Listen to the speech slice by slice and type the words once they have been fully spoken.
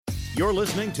You're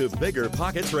listening to Bigger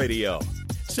Pockets Radio,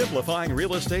 simplifying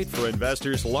real estate for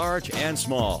investors large and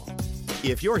small.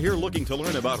 If you're here looking to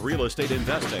learn about real estate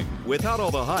investing without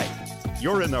all the hype,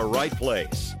 you're in the right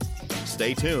place.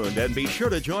 Stay tuned and be sure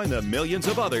to join the millions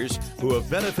of others who have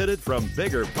benefited from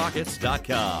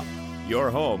BiggerPockets.com,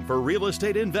 your home for real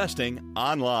estate investing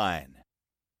online.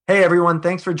 Hey everyone,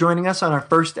 thanks for joining us on our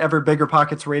first ever Bigger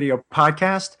Pockets Radio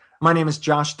podcast. My name is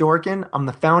Josh Dorkin. I'm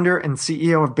the founder and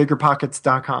CEO of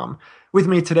BiggerPockets.com. With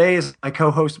me today is my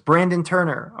co-host Brandon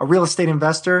Turner, a real estate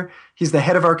investor. He's the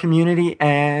head of our community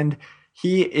and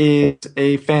he is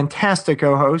a fantastic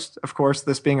co-host. Of course,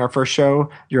 this being our first show,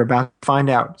 you're about to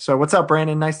find out. So what's up,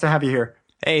 Brandon? Nice to have you here.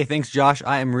 Hey, thanks, Josh.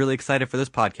 I am really excited for this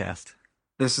podcast.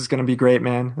 This is going to be great,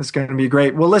 man. This is going to be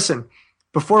great. Well, listen,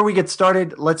 before we get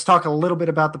started, let's talk a little bit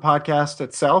about the podcast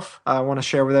itself. I want to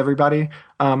share with everybody.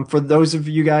 For those of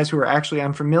you guys who are actually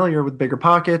unfamiliar with Bigger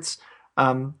Pockets,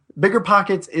 Bigger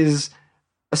Pockets is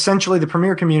essentially the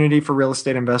premier community for real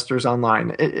estate investors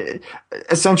online.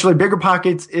 Essentially, Bigger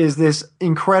Pockets is this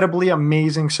incredibly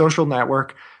amazing social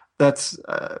network that's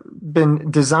been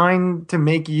designed to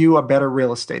make you a better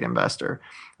real estate investor.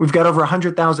 We've got over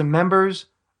 100,000 members,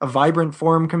 a vibrant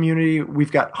forum community.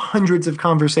 We've got hundreds of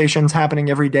conversations happening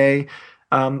every day.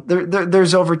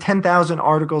 There's over 10,000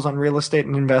 articles on real estate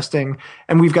and investing,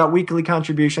 and we've got weekly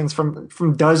contributions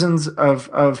from dozens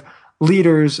of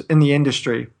leaders in the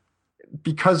industry.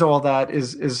 Because all that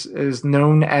is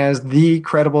known as the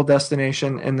credible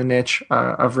destination in the niche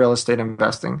of real estate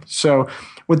investing. So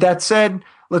with that said,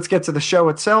 let's get to the show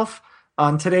itself.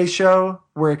 On today's show,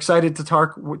 we're excited to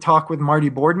talk with Marty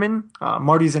Boardman.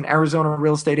 Marty's an Arizona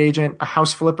real estate agent, a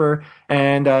house flipper,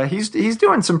 and he's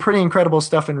doing some pretty incredible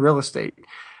stuff in real estate.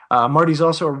 Marty's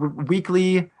also a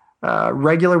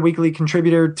regular weekly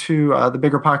contributor to the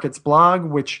Bigger Pockets blog,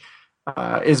 which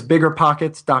is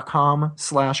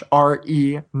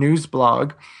biggerpockets.com/RE news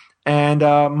blog. And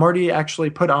Marty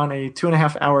actually put on a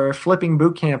 2.5-hour flipping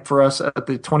boot camp for us at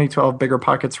the 2012 Bigger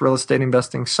Pockets Real Estate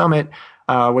Investing Summit,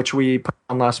 which we put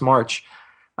on last March.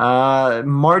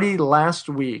 Marty last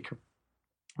week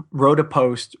wrote a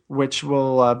post, which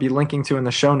we'll be linking to in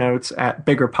the show notes at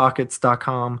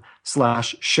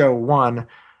biggerpockets.com/show1.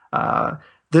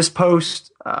 This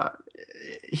post,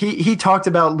 he talked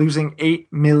about losing $8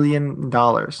 million.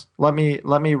 Let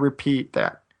me repeat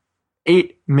that.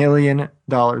 $8 million,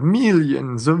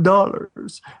 millions of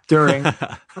dollars during,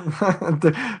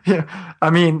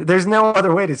 I mean, there's no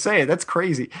other way to say it. That's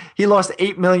crazy. He lost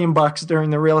 $8 million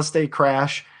during the real estate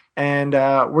crash. And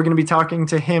we're going to be talking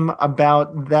to him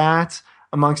about that,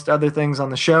 amongst other things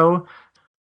on the show.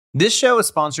 This show is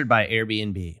sponsored by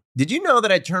Airbnb. Did you know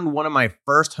that I turned one of my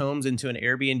first homes into an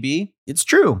Airbnb? It's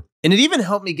true. And it even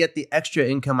helped me get the extra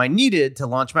income I needed to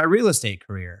launch my real estate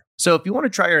career. So if you want to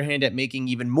try your hand at making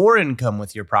even more income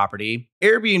with your property,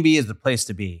 Airbnb is the place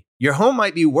to be. Your home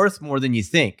might be worth more than you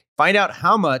think. Find out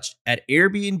how much at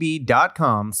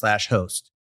airbnb.com/host.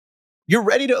 You're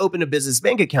ready to open a business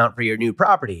bank account for your new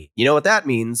property. You know what that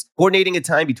means? Coordinating a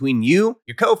time between you,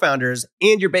 your co-founders,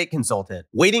 and your bank consultant.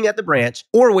 Waiting at the branch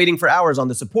or waiting for hours on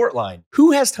the support line.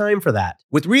 Who has time for that?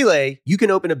 With Relay, you can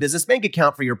open a business bank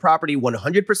account for your property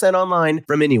 100% online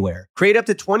from anywhere. Create up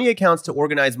to 20 accounts to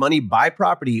organize money by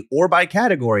property or by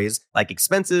categories like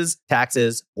expenses,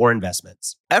 taxes, or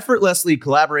investments. Effortlessly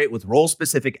collaborate with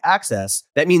role-specific access.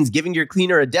 That means giving your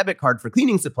cleaner a debit card for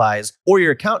cleaning supplies or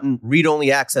your accountant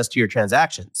read-only access to your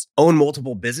transactions. Own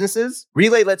multiple businesses?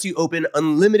 Relay lets you open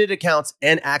unlimited accounts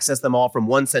and access them all from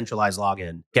one centralized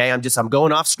login. Okay, I'm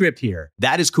going off script here.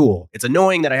 That is cool. It's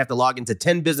annoying that I have to log into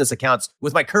 10 business accounts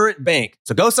with my current bank.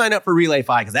 So go sign up for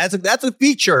RelayFi because that's a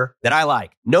feature that I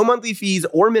like. No monthly fees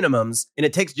or minimums, and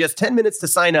it takes just 10 minutes to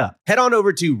sign up. Head on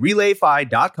over to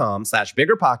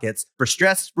relayfi.com/biggerpockets for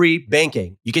stress-free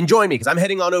banking. You can join me because I'm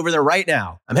heading on over there right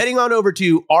now. I'm heading on over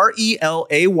to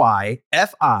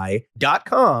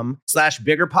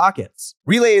relayfi.com/biggerpockets.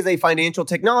 Relay is a financial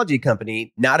technology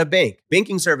company, not a bank.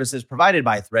 Banking services provided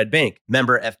by Thread Bank,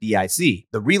 member FDIC.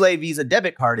 The Relay Visa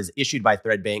debit card is issued by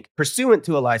Thread Bank pursuant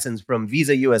to a license from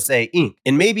Visa USA Inc.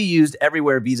 and may be used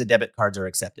everywhere Visa debit cards are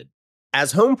accepted.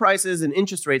 As home prices and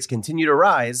interest rates continue to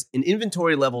rise and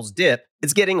inventory levels dip,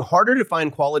 it's getting harder to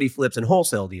find quality flips and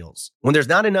wholesale deals. When there's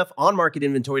not enough on-market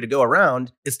inventory to go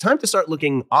around, it's time to start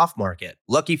looking off-market.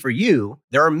 Lucky for you,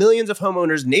 there are millions of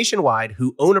homeowners nationwide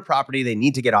who own a property they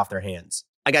need to get off their hands.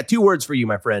 I got 2 words for you,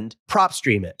 my friend.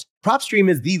 PropStream it. PropStream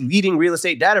is the leading real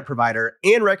estate data provider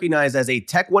and recognized as a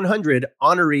Tech 100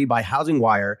 honoree by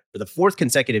HousingWire for the fourth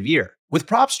consecutive year. With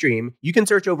PropStream, you can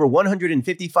search over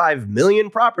 155 million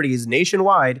properties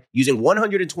nationwide using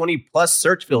 120 plus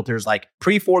search filters like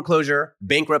pre-foreclosure,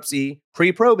 bankruptcy,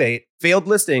 pre-probate, failed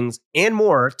listings, and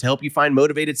more to help you find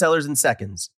motivated sellers in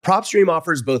seconds. PropStream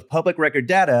offers both public record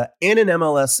data and an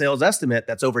MLS sales estimate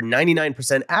that's over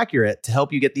 99% accurate to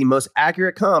help you get the most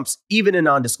accurate comps, even in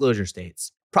non-disclosure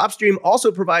states. PropStream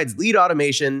also provides lead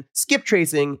automation, skip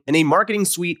tracing, and a marketing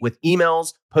suite with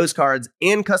emails, postcards,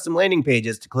 and custom landing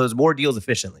pages to close more deals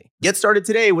efficiently. Get started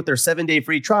today with their 7-day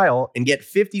free trial and get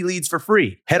 50 leads for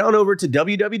free. Head on over to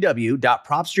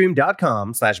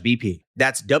www.propstream.com/BP.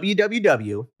 That's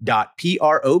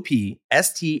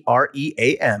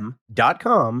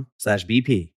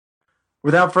www.propstream.com/BP.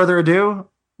 Without further ado,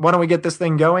 why don't we get this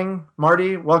thing going?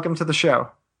 Marty, welcome to the show.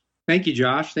 Thank you,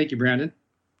 Josh. Thank you, Brandon.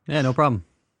 Yeah, no problem.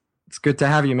 It's good to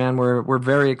have you, man. We're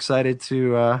very excited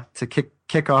to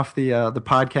kick off the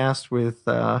podcast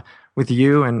with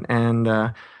you,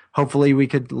 and hopefully we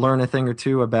could learn a thing or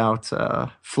two about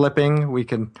flipping. We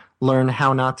can learn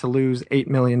how not to lose $8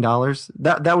 million.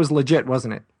 That was legit,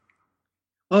 wasn't it?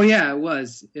 Oh yeah, it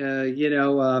was.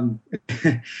 The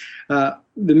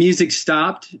music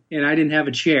stopped, and I didn't have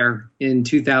a chair in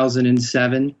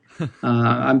 2007.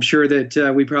 I'm sure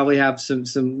that we probably have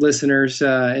some listeners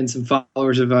and some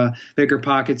followers of Bigger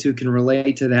Pockets who can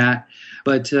relate to that.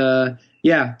 But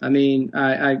yeah, I mean,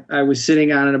 I was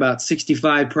sitting on about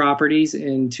 65 properties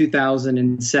in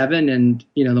 2007, and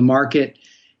the market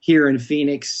here in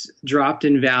Phoenix dropped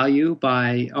in value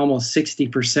by almost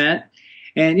 60%.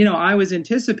 And I was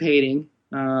anticipating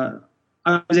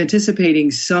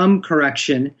some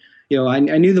correction. I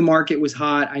knew the market was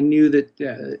hot. I knew that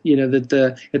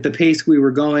that at the pace we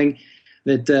were going,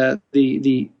 that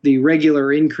the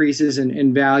regular increases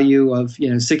in value of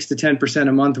 6 to 10%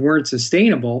 a month weren't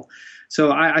sustainable.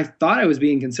 So I thought I was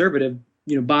being conservative,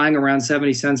 buying around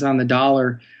 70 cents on the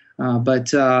dollar.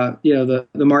 But the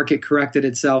market corrected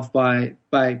itself by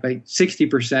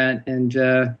 60%, and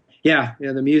the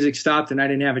music stopped, and I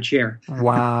didn't have a chair.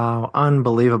 Wow,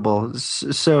 unbelievable.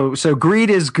 So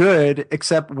greed is good,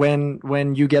 except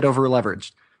when you get over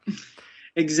leveraged.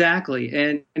 Exactly,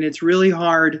 and it's really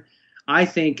hard, I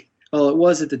think. Well, it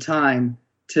was at the time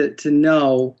to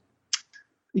know,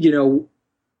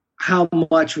 how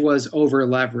much was over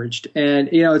leveraged. And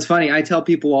it's funny. I tell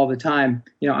people all the time,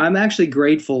 I'm actually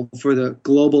grateful for the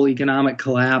global economic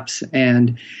collapse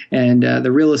and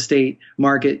the real estate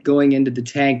market going into the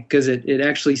tank, because it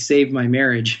actually saved my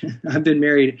marriage. I've been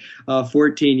married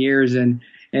 14 years, and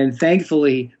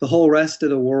thankfully the whole rest of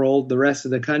the world, the rest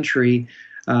of the country,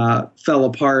 fell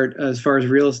apart as far as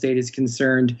real estate is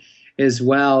concerned as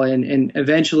well. And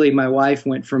eventually my wife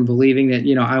went from believing that,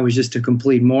 I was just a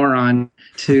complete moron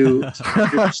to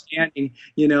understanding,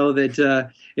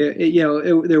 that,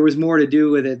 there was more to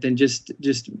do with it than just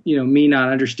me not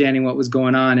understanding what was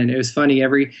going on. And it was funny,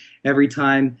 every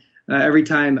time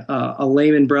a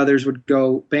Lehman Brothers would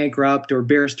go bankrupt, or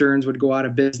Bear Stearns would go out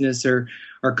of business, or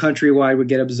Countrywide would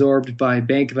get absorbed by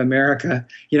Bank of America,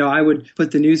 I would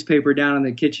put the newspaper down on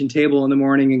the kitchen table in the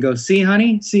morning and go, "See,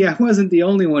 honey, I wasn't the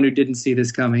only one who didn't see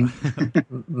this coming."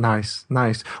 Nice.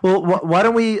 Well, why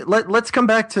don't we let's come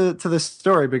back to this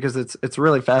story, because it's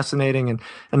really fascinating,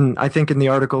 and I think in the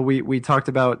article we talked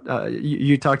about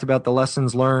you talked about the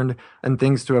lessons learned and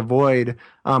things to avoid.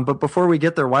 But before we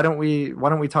get there, why don't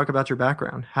we talk about your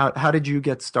background? How did you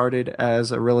get started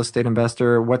as a real estate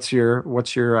investor? What's your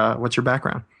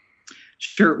background?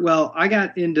 Sure. Well, I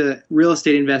got into real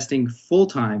estate investing full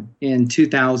time in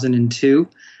 2002.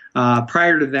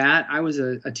 Prior to that, I was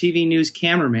a TV news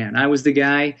cameraman. I was the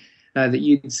guy that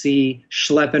you'd see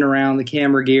schlepping around the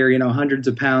camera gear, hundreds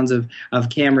of pounds of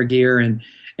camera gear, and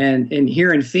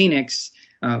here in Phoenix,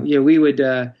 we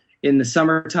would. In the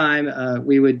summertime,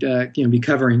 we would be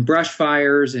covering brush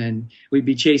fires, and we'd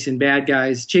be chasing bad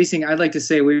guys. I'd like to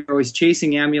say we were always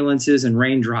chasing ambulances and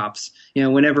raindrops.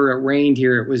 Whenever it rained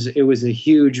here, it was a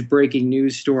huge breaking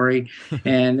news story.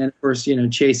 And then of course,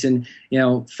 chasing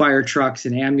fire trucks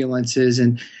and ambulances,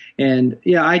 and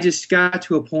I just got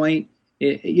to a point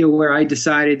where I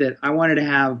decided that I wanted to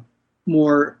have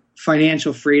more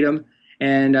financial freedom,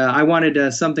 and I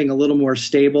wanted something a little more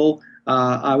stable.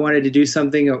 I wanted to do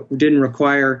something that didn't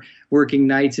require working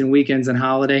nights and weekends and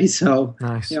holidays. So,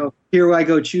 nice. Here I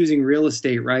go choosing real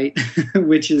estate, right?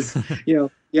 Which is, you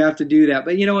have to do that.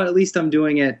 But you know what? At least I'm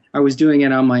doing it. I was doing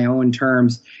it on my own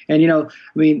terms. And,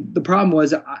 the problem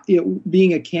was,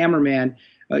 being a cameraman,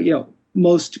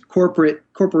 most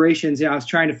corporations, I was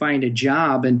trying to find a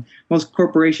job, and most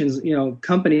corporations,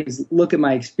 companies look at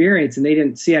my experience and they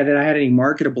didn't see that I had any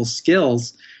marketable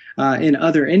skills in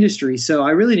other industries. So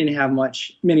I really didn't have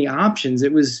many options.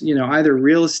 It was, either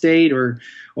real estate or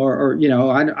I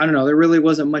don't know. There really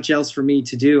wasn't much else for me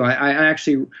to do. I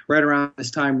actually, right around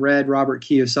this time, read Robert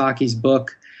Kiyosaki's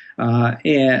book,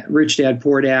 and Rich Dad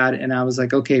Poor Dad, and I was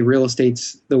like, okay, real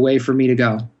estate's the way for me to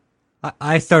go.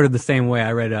 I started the same way.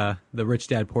 I read the Rich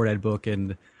Dad Poor Dad book,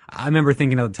 and I remember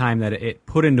thinking at the time that it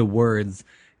put into words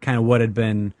kind of what had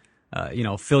been,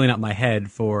 filling up my head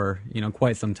for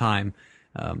quite some time.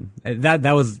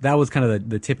 That was kind of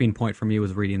the tipping point for me,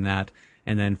 was reading that,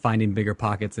 and then finding bigger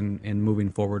pockets and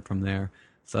moving forward from there.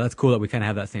 So that's cool that we kind of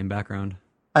have that same background.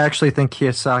 I actually think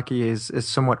Kiyosaki is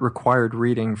somewhat required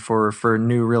reading for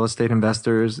new real estate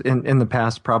investors in the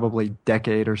past probably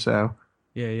decade or so.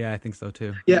 Yeah, I think so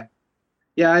too.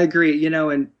 Yeah, I agree.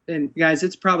 And guys,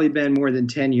 it's probably been more than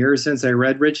 10 years since I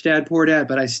read Rich Dad Poor Dad,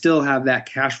 but I still have that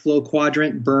cash flow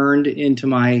quadrant burned into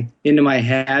my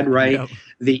head, right? Yep.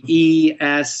 The E,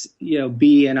 S,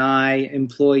 B and I,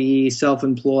 employee,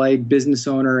 self-employed, business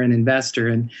owner, and investor.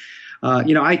 And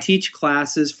I teach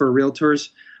classes for realtors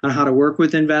on how to work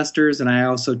with investors, and I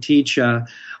also teach a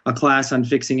class on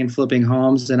fixing and flipping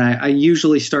homes. And I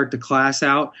usually start the class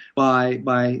out by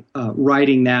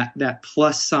writing that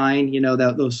plus sign,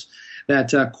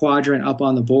 that quadrant up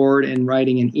on the board, and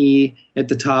writing an E at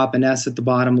the top, an S at the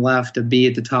bottom left, a B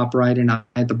at the top right, and I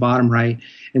at the bottom right,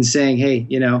 and saying, hey,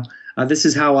 this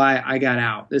is how I got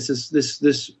out. This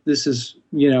is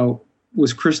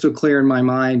was crystal clear in my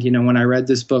mind, when I read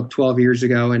this book 12 years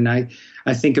ago, and I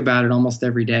think about it almost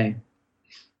every day.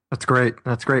 That's great.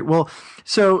 Well,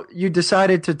 so you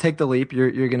decided to take the leap.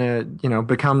 You're going to,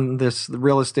 become this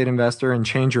real estate investor and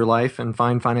change your life and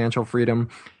find financial freedom.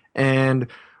 And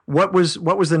what was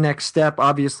the next step?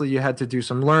 Obviously, you had to do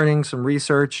some learning, some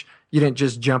research. You didn't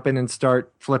just jump in and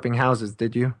start flipping houses,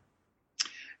 did you?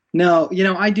 No,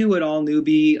 I do what all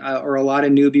newbie or a lot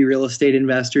of newbie real estate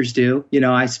investors do.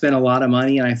 I spent a lot of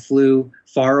money and I flew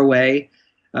far away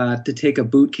to take a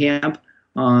boot camp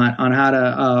on how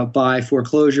to buy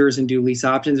foreclosures and do lease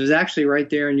options. It was actually right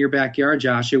there in your backyard,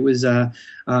 Josh. It was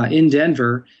in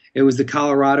Denver. It was the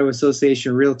Colorado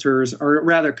Association of Realtors, or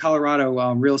rather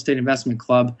Colorado Real Estate Investment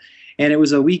Club. And it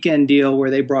was a weekend deal where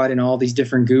they brought in all these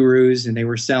different gurus, and they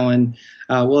were selling,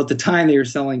 at the time they were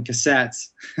selling cassettes.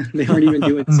 They weren't even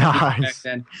doing nice. Back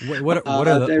then. What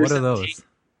are those?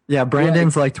 Yeah,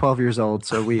 Brandon's like 12 years old,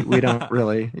 so we don't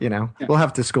really, we'll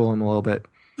have to school him a little bit.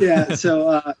 Yeah,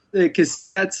 so the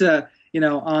cassettes,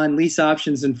 on lease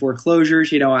options and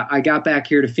foreclosures, I got back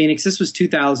here to Phoenix. This was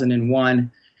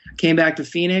 2001. Came back to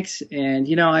Phoenix, and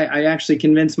I actually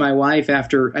convinced my wife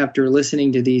after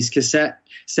listening to these cassette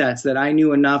sets that I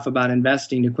knew enough about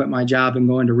investing to quit my job and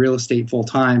go into real estate full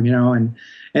time.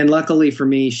 And luckily for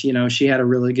me, she had a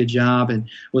really good job and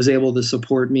was able to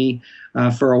support me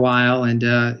for a while. And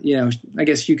I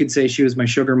guess you could say she was my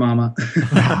sugar mama.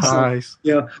 Nice.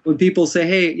 When people say,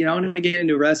 hey, I want to get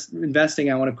into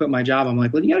investing, I want to quit my job, I'm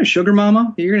like, well, you got a sugar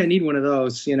mama? You're going to need one of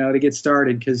those, to get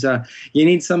started, because you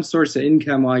need some source of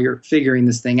income while you're figuring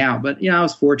this thing out. But I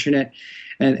was fortunate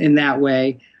in that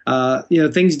way.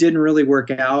 Things didn't really work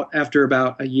out. After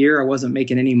about a year, I wasn't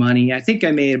making any money. I think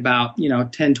I made about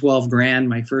 10, 12 grand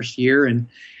my first year, and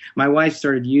my wife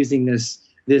started using this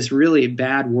really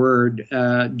bad word,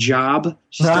 job.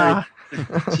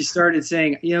 She started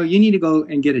saying, you need to go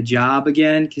and get a job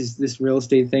again, because this real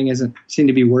estate thing doesn't seem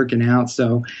to be working out.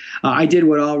 So I did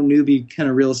what all newbie kind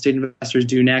of real estate investors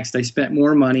do next. I spent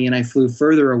more money and I flew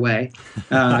further away.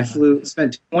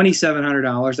 Spent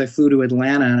 $2,700. I flew to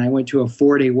Atlanta and I went to a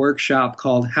 4-day workshop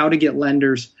called How to Get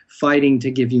Lenders Fighting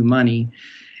to Give You Money.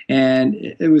 And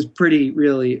it was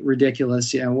really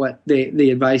ridiculous. What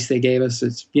the advice they gave us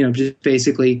is, just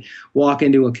basically walk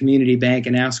into a community bank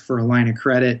and ask for a line of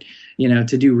credit,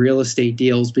 to do real estate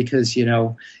deals, because,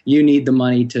 you need the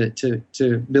money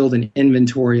to build an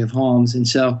inventory of homes. And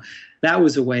so that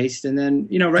was a waste. And then,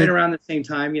 right around the same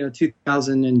time,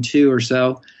 2002 or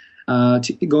so,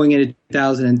 going into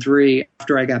 2003,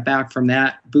 after I got back from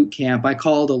that boot camp, I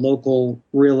called a local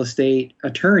real estate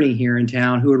attorney here in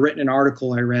town who had written an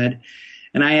article I read.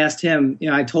 And I asked him,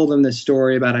 I told him this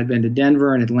story about I'd been to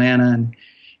Denver and Atlanta. And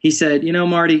he said,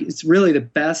 Marty, it's really the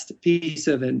best piece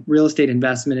of real estate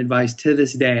investment advice to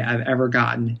this day I've ever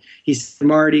gotten. He said,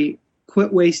 Marty,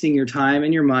 quit wasting your time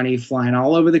and your money flying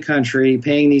all over the country,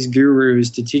 paying these gurus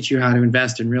to teach you how to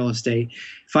invest in real estate.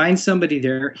 Find somebody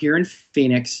here in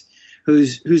Phoenix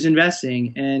who's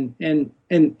investing and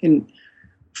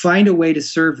find a way to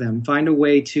serve them, find a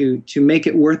way to make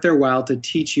it worth their while to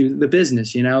teach you the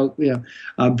business,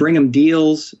 bring them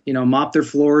deals, mop their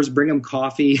floors, bring them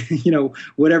coffee,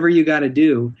 whatever you got to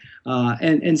do.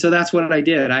 And so that's what I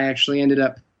did. I actually ended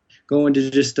up going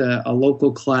to just a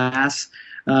local class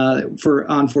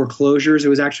on foreclosures. It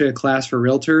was actually a class for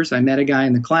realtors. I met a guy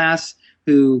in the class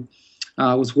who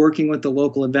was working with the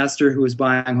local investor who was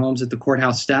buying homes at the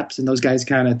courthouse steps, and those guys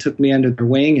kind of took me under their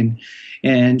wing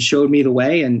and showed me the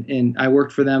way. And I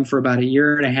worked for them for about a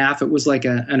year and a half. It was like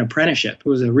an apprenticeship. It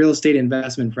was a real estate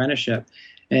investment apprenticeship,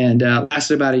 and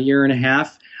lasted about a year and a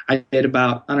half. I did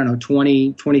about,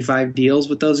 20, 25 deals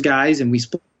with those guys, and we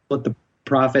split the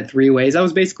profit 3 ways. I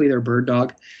was basically their bird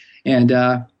dog. And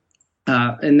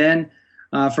then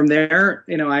from there,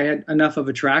 I had enough of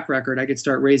a track record. I could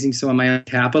start raising some of my own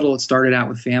capital. It started out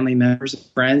with family members and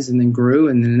friends, and then grew.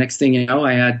 And then the next thing you know,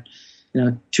 I had,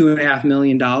 $2.5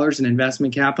 million in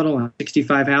investment capital and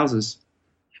 65 houses.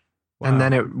 Wow. And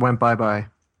then it went bye-bye.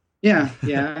 Yeah.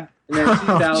 And then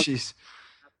 2000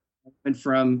 went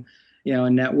from, a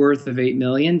net worth of 8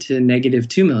 million to negative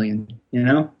 2 million,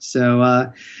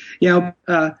 So,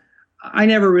 I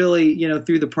never really,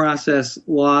 through the process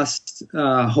lost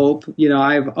hope.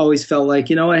 I've always felt like,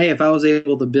 hey, if I was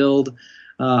able to build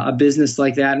a business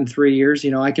like that in 3 years,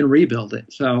 I can rebuild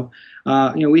it. So,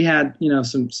 we had,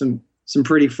 some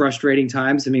pretty frustrating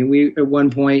times. I mean, we at one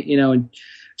point,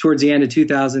 towards the end of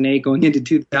 2008, going into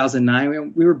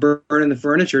 2009, we were burning the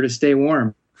furniture to stay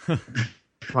warm.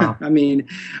 Wow. I mean,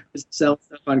 sell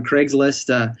stuff on Craigslist.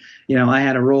 I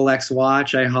had a Rolex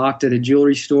watch. I hawked at a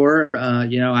jewelry store.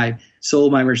 I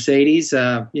sold my Mercedes.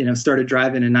 Started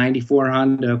driving a '94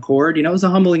 Honda Accord. It was a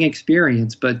humbling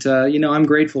experience, but I'm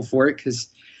grateful for it because,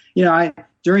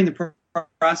 during the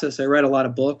process, I read a lot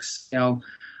of books.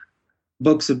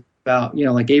 Books about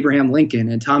like Abraham Lincoln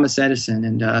and Thomas Edison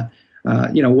and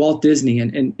Walt Disney,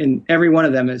 and every one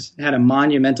of them has had a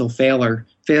monumental failure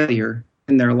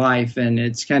in their life, and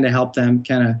it's kind of helped them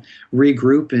kind of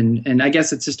regroup, and I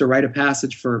guess it's just a rite of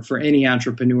passage for any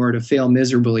entrepreneur to fail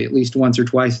miserably at least once or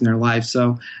twice in their life.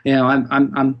 So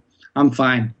I'm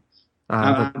fine.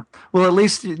 Well, at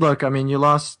least look, I mean, you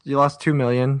lost 2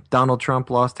 million. Donald Trump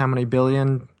lost how many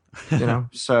billion?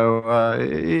 So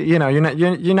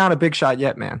you're not a big shot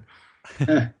yet, man.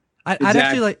 I'd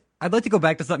like to go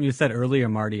back to something you said earlier,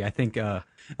 Marty. I think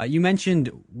you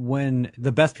mentioned when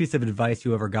the best piece of advice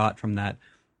you ever got from that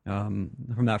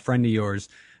friend of yours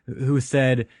who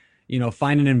said,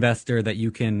 find an investor that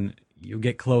you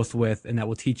get close with and that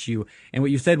will teach you. And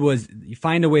what you said was you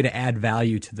find a way to add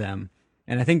value to them.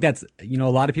 And I think that's, a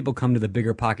lot of people come to the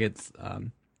Bigger Pockets,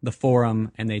 the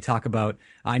forum, and they talk about,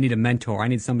 I need a mentor. I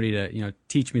need somebody to,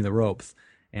 teach me the ropes.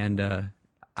 And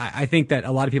I think that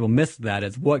a lot of people miss that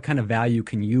as what kind of value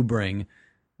can you bring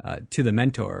to the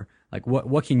mentor? Like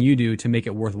what can you do to make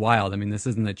it worthwhile? I mean, this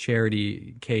isn't a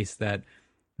charity case that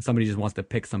somebody just wants to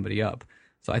pick somebody up.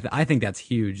 So I think that's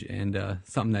huge and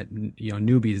something that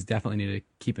newbies definitely need to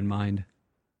keep in mind.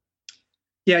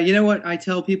 Yeah, you know what I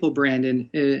tell people, Brandon,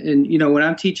 and when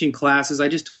I'm teaching classes, I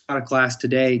just taught a class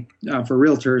today for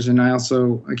realtors, and I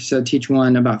also, like I said, teach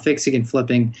one about fixing and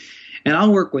flipping, and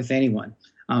I'll work with anyone.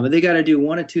 But they got to do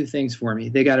one of two things for me.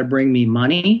 They got to bring me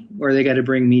money or they got to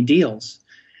bring me deals.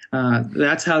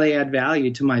 That's how they add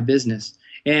value to my business.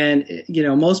 And,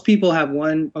 most people have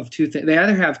one of two things. They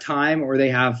either have time or they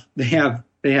have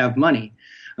money.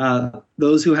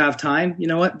 Those who have time,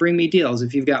 bring me deals.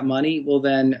 If you've got money, well,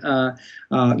 then,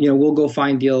 we'll go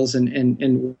find deals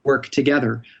and work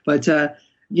together. But,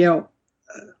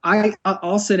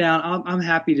 I'll sit down. I'm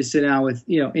happy to sit down with,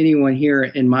 anyone here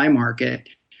in my market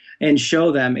and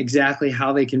show them exactly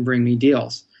how they can bring me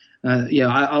deals.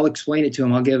 I'll explain it to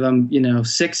them. I'll give them,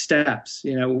 6 steps,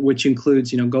 which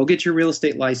includes, go get your real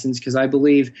estate license, because I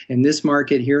believe in this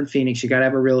market here in Phoenix, you got to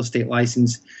have a real estate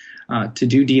license to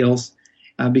do deals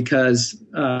because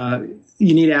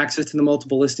you need access to the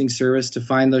multiple listing service to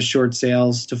find those short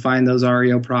sales, to find those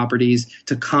REO properties,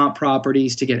 to comp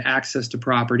properties, to get access to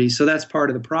properties. So that's part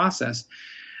of the process.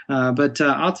 But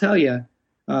I'll tell you,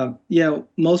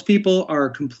 most people are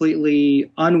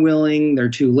completely unwilling. They're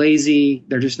too lazy.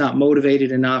 They're just not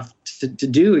motivated enough to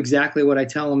do exactly what I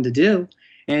tell them to do.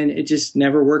 And it just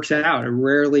never works out. It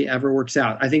rarely ever works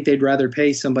out. I think they'd rather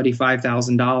pay somebody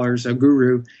 $5,000, a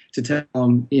guru, to tell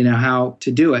them, how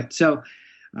to do it. So,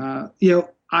 I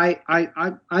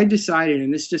decided,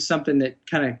 and it's just something that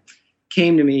kind of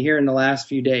came to me here in the last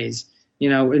few days.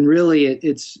 And really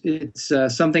it's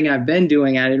something I've been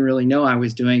doing. I didn't really know I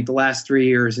was doing the last 3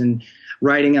 years, and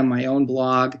writing on my own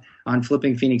blog on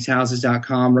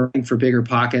flippingphoenixhouses.com, writing for Bigger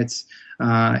Pockets,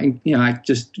 And I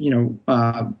just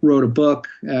wrote a book.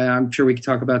 I'm sure we can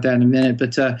talk about that in a minute,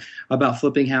 but about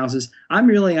flipping houses. I'm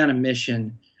really on a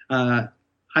mission.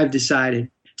 I've decided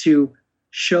to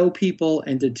show people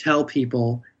and to tell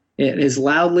people as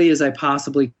loudly as I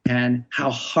possibly can how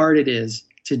hard it is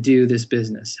to do this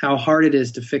business, how hard it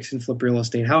is to fix and flip real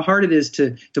estate, how hard it is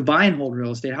to buy and hold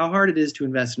real estate, how hard it is to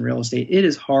invest in real estate. It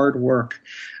is hard work.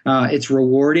 It's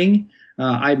rewarding.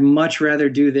 I'd much rather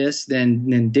do this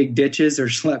than dig ditches or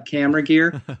schlep camera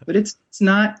gear, but it's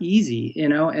not easy,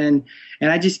 and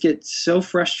I just get so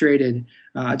frustrated.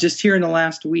 Just here in the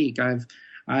last week, I've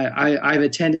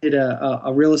attended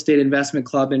a real estate investment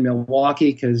club in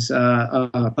Milwaukee because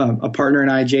a partner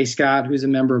and I, Jay Scott, who's a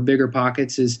member of Bigger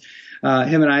Pockets,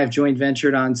 him and I have joint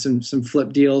ventured on some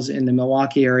flip deals in the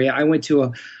Milwaukee area. I went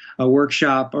to a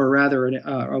workshop, or rather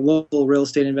a local real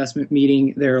estate investment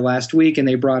meeting there last week, and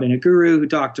they brought in a guru who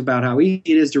talked about how easy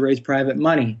it is to raise private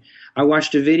money. I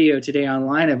watched a video today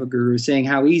online of a guru saying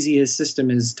how easy his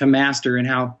system is to master and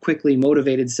how quickly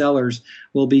motivated sellers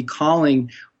will be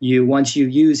calling you once you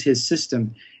use his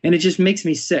system. And it just makes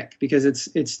me sick because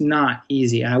it's not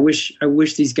easy. I wish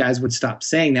these guys would stop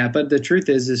saying that. But the truth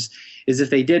is if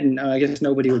they didn't, I guess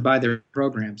nobody would buy their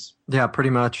programs. Yeah, pretty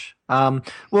much.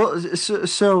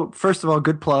 So first of all,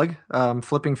 good plug.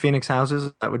 Flipping Phoenix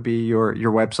Houses, that would be your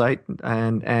website,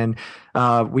 and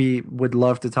we would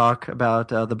love to talk about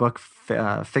the book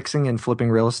Fixing and Flipping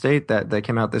Real Estate that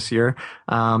came out this year.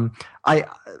 I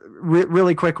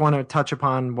really quick want to touch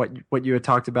upon what you had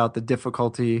talked about, the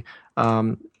difficulty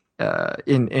in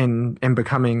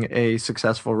becoming a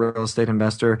successful real estate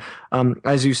investor.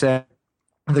 As you said,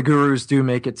 the gurus do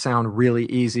make it sound really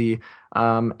easy.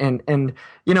 And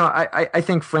I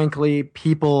think frankly,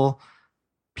 people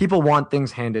want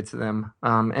things handed to them.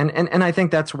 And I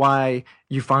think that's why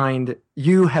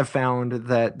you have found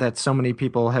that so many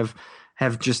people have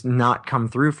just not come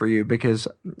through for you because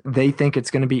they think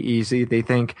it's going to be easy. They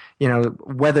think,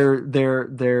 whether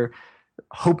they're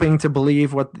hoping to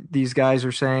believe what these guys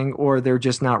are saying, or they're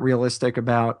just not realistic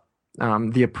about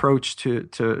the approach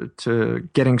to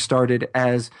getting started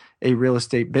as a real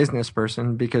estate business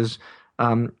person, because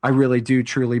I really do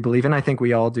truly believe, and I think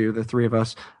we all do, the three of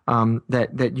us,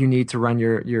 that you need to run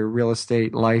your real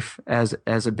estate life as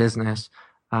a business.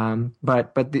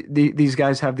 But these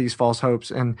guys have these false hopes,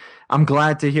 and I'm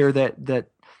glad to hear that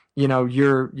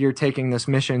you're taking this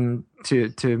mission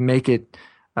to make it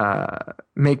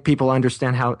make people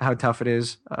understand how tough it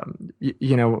is.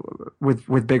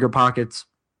 With Bigger Pockets,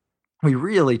 we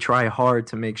really try hard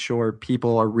to make sure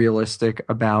people are realistic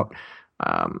about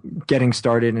getting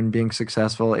started and being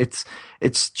successful.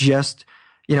 It's just,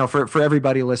 for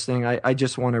everybody listening, I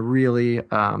just want to really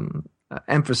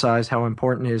emphasize how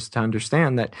important it is to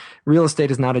understand that real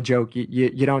estate is not a joke.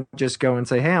 You don't just go and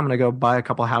say, hey, I'm going to go buy a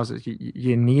couple houses.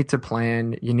 You need to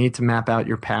plan. You need to map out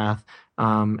your path,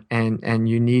 and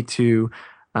you need to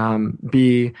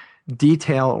be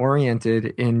detail oriented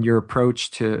in your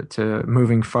approach to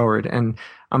moving forward. And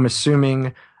I'm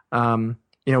assuming,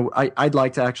 I'd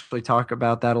like to actually talk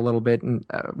about that a little bit and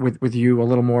with you a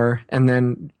little more. And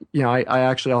then, I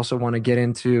actually also want to get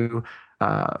into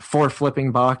for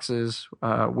flipping boxes,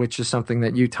 which is something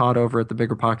that you taught over at the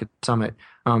Bigger Pocket Summit.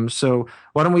 So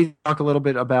why don't we talk a little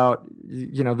bit about,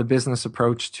 the business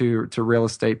approach to real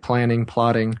estate planning,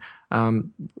 plotting.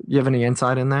 You have any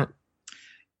insight in that?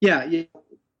 Yeah.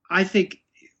 I think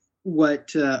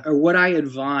what I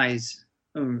advise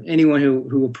anyone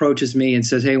who approaches me and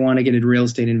says, hey, I want to get into real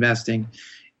estate investing,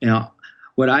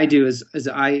 what I do is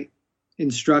I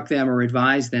instruct them or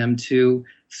advise them to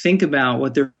think about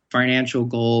what their financial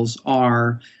goals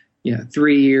are,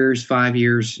 3 years, 5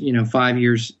 years, 5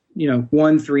 years,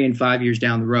 1, 3, and 5 years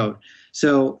down the road.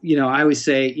 So, I always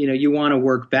say, you want to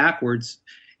work backwards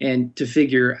and to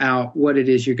figure out what it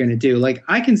is you're going to do. Like,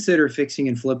 I consider fixing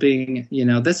and flipping,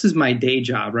 this is my day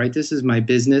job, right? This is my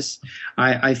business.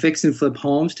 I fix and flip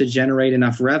homes to generate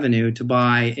enough revenue to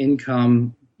buy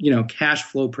income, cash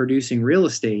flow producing real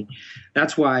estate.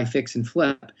 That's why I fix and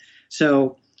flip.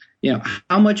 So,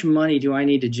 how much money do I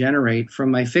need to generate from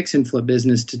my fix and flip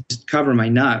business to just cover my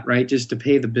nut, right? Just to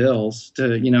pay the bills,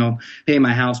 to, pay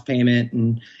my house payment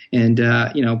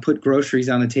and put groceries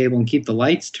on the table and keep the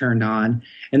lights turned on.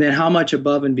 And then how much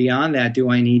above and beyond that do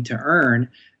I need to earn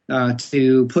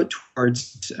to put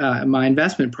towards my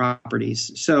investment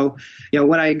properties? So,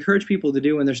 what I encourage people to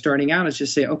do when they're starting out is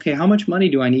just say, okay, how much money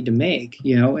do I need to make?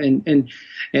 And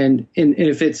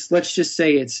if it's, let's just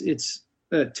say it's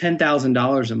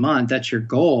 $10,000 a month, that's your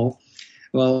goal.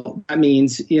 Well, that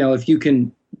means, if you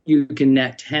can you can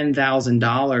net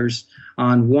 $10,000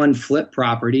 on one flip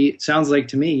property. It sounds like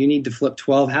to me you need to flip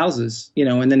 12 houses,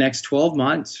 in the next 12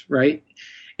 months, right?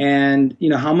 And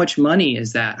how much money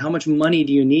is that? How much money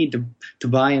do you need to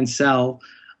buy and sell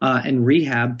and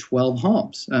rehab 12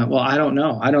 homes? Well, I don't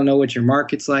know. I don't know what your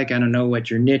market's like. I don't know what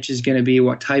your niche is going to be,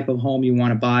 what type of home you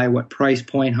want to buy, what price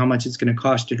point, how much it's going to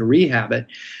cost you to rehab it.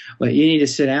 But you need to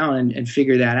sit down and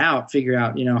figure that out. Figure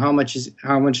out, how much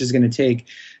is going to take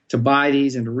to buy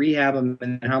these and to rehab them,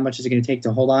 and how much is it going to take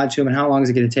to hold on to them, and how long is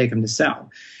it going to take them to sell.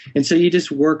 And so you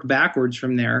just work backwards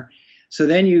from there. So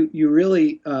then you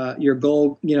really your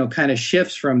goal kind of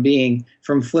shifts from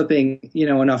flipping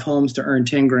enough homes to earn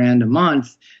 10 grand a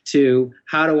month to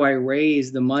how do I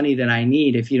raise the money that I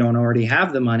need, if you don't already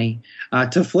have the money,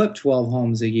 to flip 12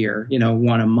 homes a year,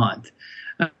 one a month.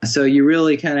 So you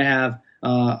really kind of have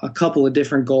a couple of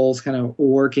different goals kind of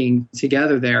working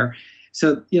together there.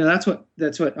 So that's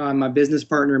what my business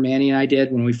partner Manny and I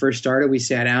did when we first started. We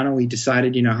sat down and we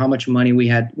decided how much money we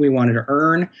wanted to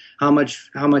earn, how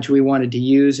much we wanted to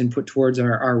use and put towards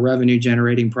our revenue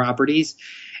generating properties,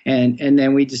 and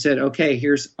then we just said, okay,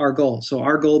 here's our goal. So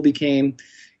our goal became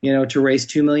to raise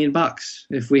 $2 million.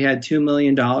 If we had $2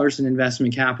 million in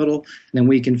investment capital, then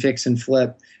we can fix and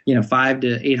flip 5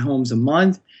 to 8 homes a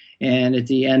month. And at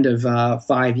the end of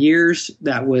 5 years,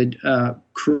 that would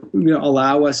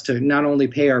allow us to not only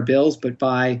pay our bills, but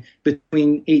buy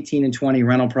between 18 and 20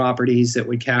 rental properties that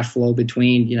would cash flow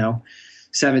between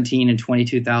 $17,000 and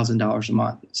 $22,000 a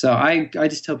month. So I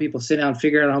just tell people, sit down,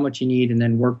 figure out how much you need, and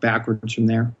then work backwards from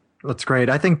there. That's great.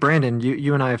 I think, Brandon,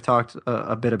 you and I have talked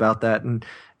a bit about that, and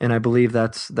I believe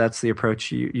that's the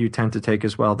approach you tend to take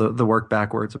as well, the work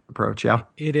backwards approach. Yeah,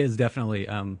 it is definitely.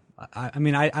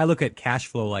 I look at cash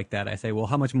flow like that. I say, well,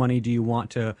 how much money do you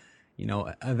want to,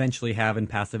 eventually have in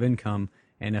passive income?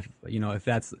 And if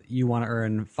that's, you want to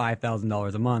earn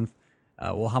 $5,000 a month,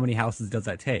 well, how many houses does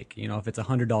that take? If it's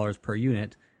 $100 per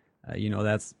unit,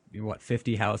 that's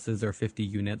 50 houses or 50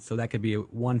 units. So that could be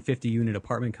one 50-unit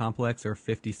apartment complex or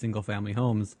 50 single-family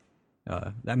homes.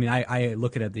 I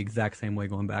look at it the exact same way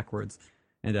going backwards.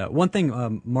 And one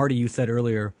thing, Marty, you said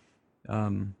earlier,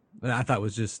 I thought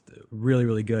was just really,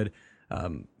 really good.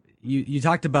 You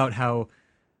talked about how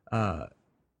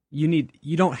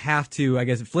you don't have to, I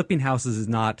guess, flipping houses is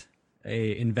not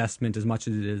a investment as much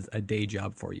as it is a day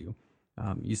job for you.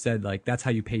 You said that's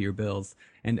how you pay your bills,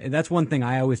 and that's one thing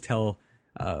I always tell,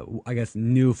 I guess,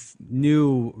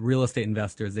 new real estate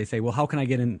investors. They say, well, how can I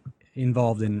get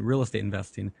involved in real estate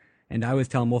investing? And I always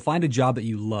tell them, well, find a job that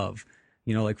you love.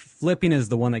 Flipping is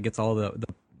the one that gets all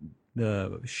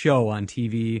the show on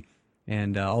TV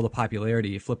and all the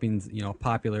popularity. Flipping's a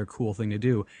popular, cool thing to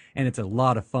do, and it's a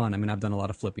lot of fun. I've done a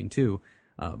lot of flipping too.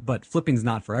 But flipping's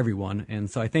not for everyone. And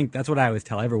so I think that's what I always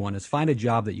tell everyone is find a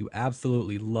job that you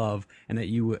absolutely love and that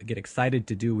you get excited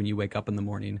to do when you wake up in the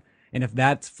morning. And if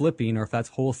that's flipping or if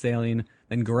that's wholesaling,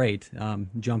 then great.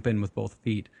 Jump in with both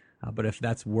feet. But if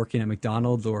that's working at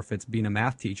McDonald's or if it's being a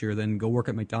math teacher, then go work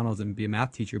at McDonald's and be a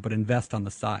math teacher, but invest on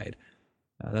the side.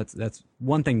 That's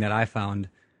one thing that I found,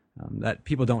 that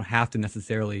people don't have to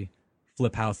necessarily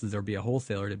flip houses or be a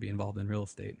wholesaler to be involved in real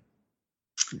estate.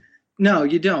 No,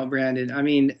 you don't, Brandon.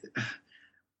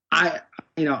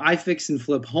 I fix and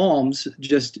flip homes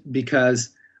just because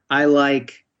I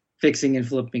like fixing and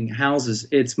flipping houses.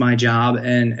 It's my job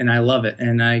and I love it.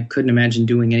 And I couldn't imagine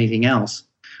doing anything else.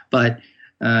 But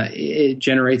it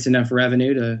generates enough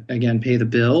revenue to, again, pay the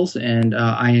bills. And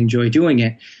I enjoy doing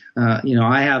it.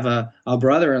 I have a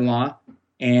brother-in-law,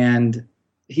 and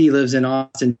he lives in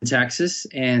Austin, Texas,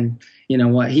 and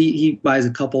he buys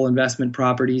a couple investment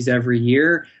properties every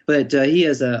year, but he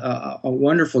has a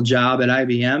wonderful job at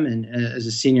IBM and as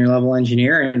a senior level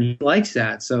engineer, and he likes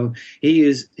that. So he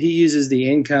uses the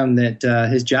income that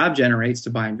his job generates to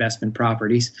buy investment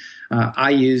properties.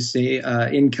 I use the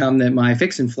income that my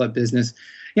fix and flip business.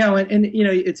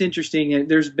 It's interesting.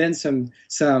 There's been some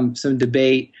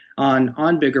debate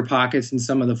on Bigger Pockets and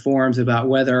some of the forums about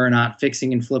whether or not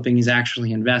fixing and flipping is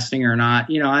actually investing or not.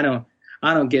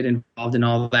 I don't get involved in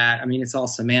all of that. It's all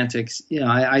semantics.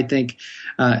 I think,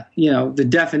 the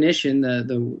definition,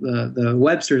 the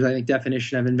Webster's, I think,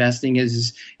 definition of investing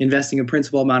is investing a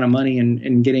principal amount of money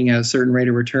and getting a certain rate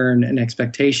of return and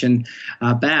expectation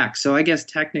back. So I guess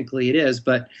technically it is,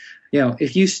 but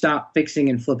if you stop fixing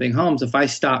and flipping homes, if I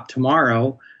stop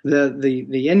tomorrow,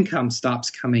 the income stops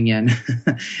coming in.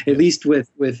 At least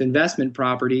with investment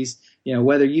properties,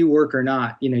 whether you work or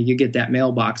not, you get that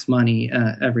mailbox money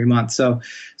every month. So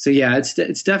yeah,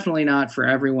 it's definitely not for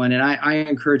everyone. And I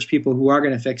encourage people who are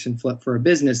going to fix and flip for a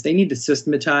business, they need to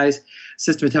systematize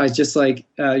just like,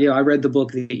 I read the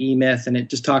book, The E-Myth, and it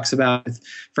just talks about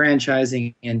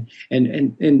franchising and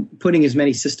putting as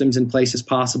many systems in place as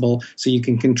possible so you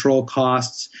can control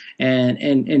costs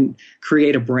and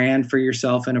create a brand for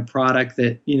yourself and a product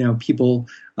that, people,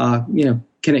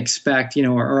 can expect,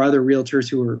 or other realtors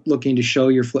who are looking to show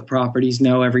your flip properties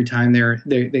know every time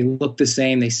they look the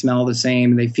same, they smell the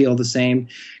same, they feel the same.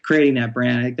 Creating that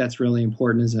brand, I think that's really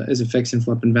important as a fix and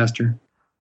flip investor.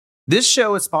 This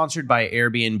show is sponsored by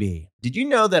Airbnb. Did you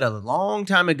know that a long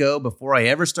time ago, before I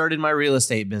ever started my real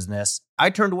estate business, I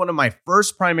turned one of my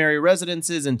first primary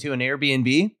residences into an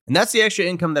Airbnb? And that's the extra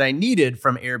income that I needed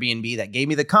from Airbnb that gave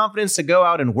me the confidence to go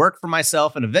out and work for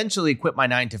myself and eventually quit my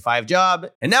 9-to-5 job.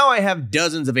 And now I have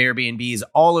dozens of Airbnbs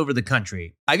all over the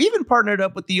country. I've even partnered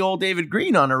up with the old David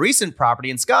Green on a recent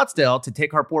property in Scottsdale to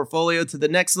take our portfolio to the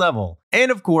next level. And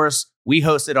of course, we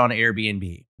host it on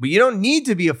Airbnb. But you don't need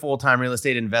to be a full-time real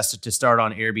estate investor to start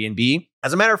on Airbnb.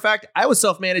 As a matter of fact, I was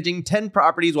self-managing 10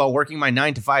 properties while working my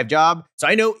 9-to-5 job, so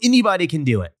I know anybody can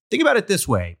do it. Think about it this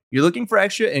way. You're looking for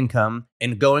extra income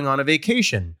and going on a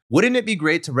vacation. Wouldn't it be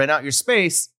great to rent out your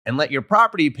space and let your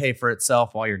property pay for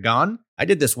itself while you're gone? I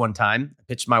did this one time. I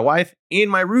pitched my wife and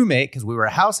my roommate, because we were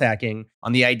house hacking,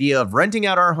 on the idea of renting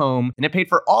out our home, and it paid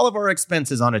for all of our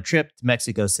expenses on a trip to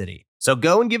Mexico City. So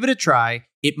go and give it a try.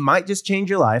 It might just change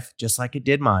your life, just like it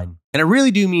did mine. And I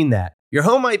really do mean that. Your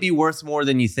home might be worth more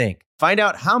than you think. Find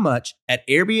out how much at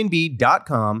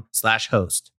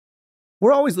airbnb.com/host.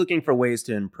 We're always looking for ways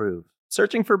to improve,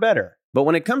 searching for better. But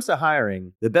when it comes to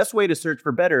hiring, the best way to search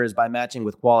for better is by matching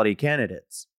with quality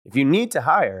candidates. If you need to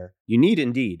hire, you need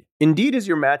Indeed. Indeed is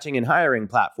your matching and hiring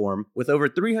platform with over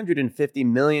 350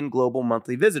 million global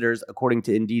monthly visitors, according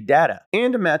to Indeed data,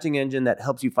 and a matching engine that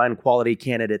helps you find quality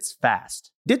candidates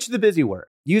fast. Ditch the busy work.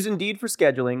 Use Indeed for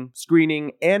scheduling,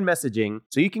 screening, and messaging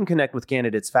so you can connect with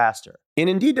candidates faster. And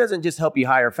Indeed doesn't just help you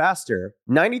hire faster.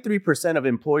 93% of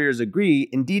employers agree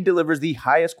Indeed delivers the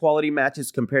highest quality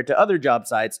matches compared to other job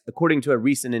sites, according to a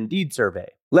recent Indeed survey.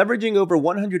 Leveraging over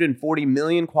 140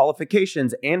 million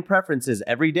qualifications and preferences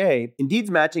every day, Indeed's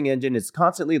matching engine is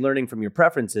constantly learning from your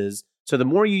preferences, so the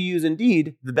more you use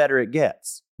Indeed, the better it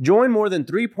gets. Join more than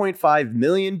 3.5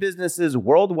 million businesses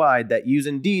worldwide that use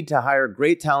Indeed to hire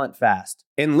great talent fast.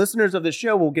 And listeners of the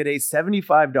show will get a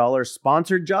 $75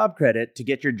 sponsored job credit to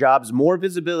get your jobs more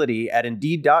visibility at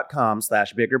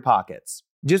Indeed.com/biggerpockets.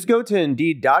 Just go to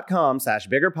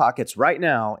Indeed.com/biggerpockets right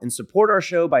now and support our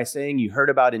show by saying you heard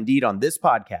about Indeed on this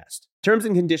podcast. Terms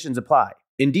and conditions apply.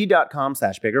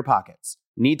 Indeed.com/biggerpockets.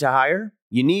 Need to hire?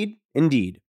 You need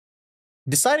Indeed.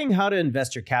 Deciding how to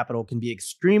invest your capital can be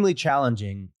extremely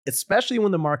challenging, especially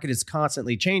when the market is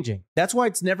constantly changing. That's why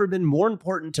it's never been more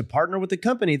important to partner with a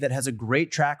company that has a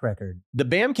great track record. The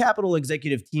BAM Capital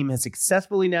executive team has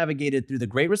successfully navigated through the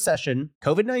Great Recession,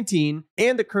 COVID-19,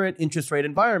 and the current interest rate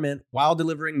environment while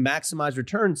delivering maximized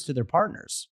returns to their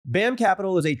partners. BAM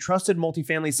Capital is a trusted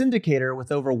multifamily syndicator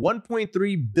with over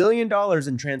 $1.3 billion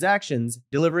in transactions,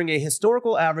 delivering a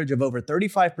historical average of over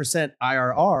 35%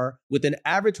 IRR with an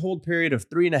average hold period of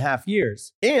 3.5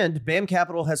 years. And BAM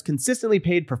Capital has consistently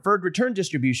paid preferred return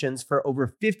distributions for over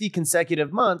 50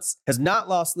 consecutive months, has not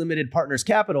lost limited partners'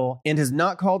 capital, and has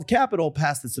not called capital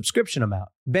past the subscription amount.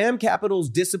 BAM Capital's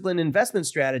disciplined investment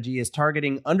strategy is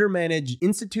targeting undermanaged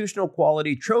institutional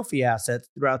quality trophy assets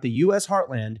throughout the U.S.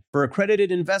 heartland for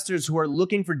accredited investors who are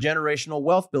looking for generational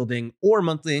wealth building or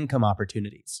monthly income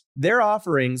opportunities. Their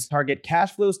offerings target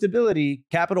cash flow stability,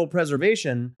 capital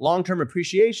preservation, long-term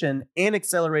appreciation, and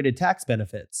accelerated tax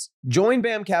benefits. Join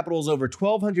BAM Capital's over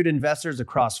 1,200 investors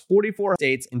across 44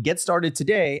 states and get started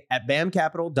today at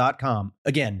bamcapital.com.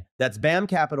 Again, that's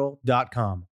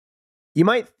bamcapital.com. You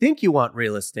might think you want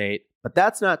real estate, but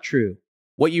that's not true.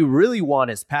 What you really want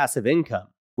is passive income.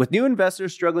 With new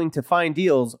investors struggling to find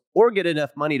deals or get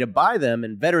enough money to buy them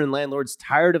and veteran landlords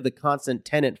tired of the constant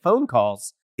tenant phone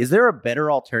calls, is there a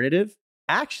better alternative?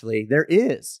 Actually, there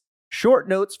is. Short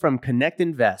notes from Connect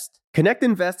Invest. Connect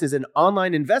Invest is an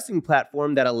online investing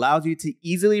platform that allows you to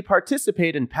easily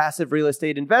participate in passive real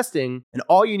estate investing, and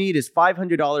all you need is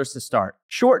 $500 to start.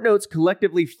 Short Notes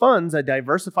collectively funds a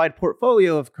diversified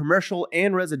portfolio of commercial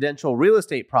and residential real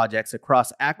estate projects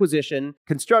across acquisition,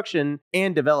 construction,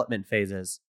 and development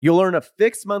phases. You'll earn a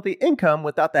fixed monthly income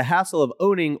without the hassle of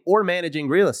owning or managing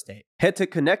real estate. Head to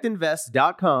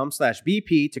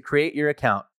connectinvest.com/BP to create your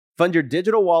account. Fund your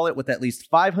digital wallet with at least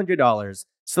 $500.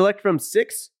 Select from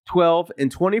 6, 12,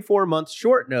 and 24 month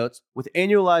short notes with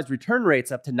annualized return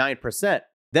rates up to 9%.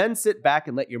 Then sit back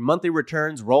and let your monthly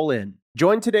returns roll in.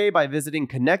 Join today by visiting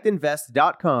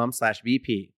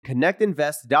connectinvest.com/VP.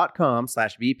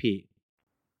 Connectinvest.com/VP.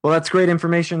 Well, that's great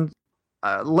information.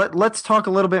 Let's talk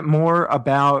a little bit more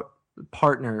about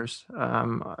partners. I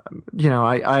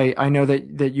know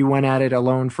that you went at it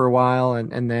alone for a while,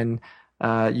 and then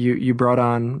you brought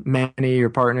on Manny, your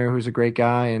partner, who's a great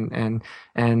guy, and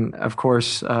of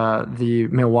course the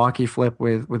Milwaukee flip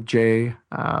with Jay.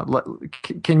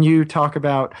 Can you talk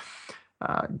about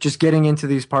just getting into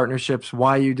these partnerships?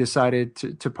 Why you decided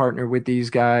to partner with these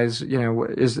guys?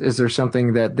 Is there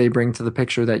something that they bring to the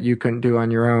picture that you couldn't do on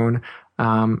your own?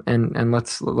 And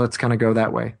let's kind of go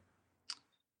that way.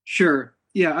 Sure.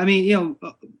 Yeah. I mean,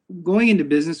 going into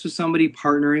business with somebody,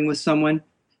 partnering with someone,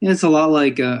 it's a lot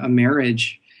like a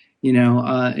marriage,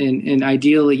 and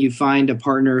ideally you find a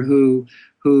partner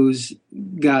who's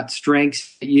got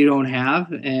strengths that you don't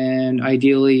have. And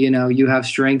ideally, you have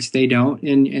strengths they don't,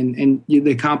 and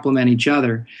they complement each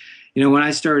other. When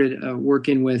I started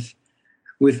working with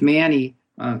Manny,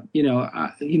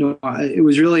 it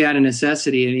was really out of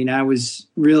necessity. I mean, I was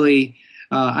really,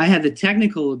 I had the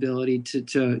technical ability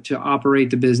to operate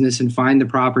the business and find the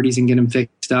properties and get them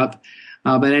fixed up.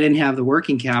 But I didn't have the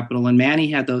working capital, and Manny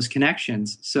had those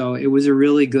connections. So it was a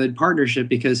really good partnership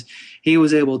because he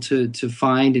was able to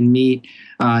find and meet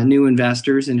new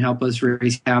investors and help us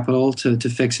raise capital to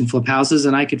fix and flip houses.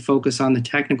 And I could focus on the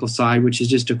technical side, which is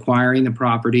just acquiring the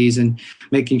properties and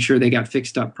making sure they got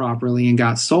fixed up properly and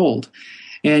got sold.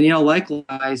 And,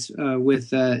 likewise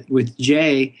with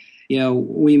Jay,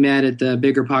 we met at the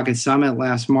Bigger Pocket Summit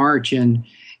last March and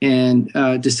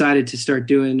decided to start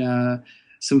doing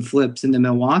some flips in the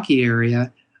Milwaukee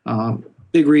area.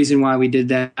 Big reason why we did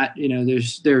that,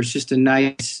 there's just a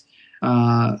nice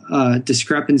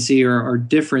discrepancy or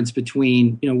difference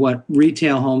between what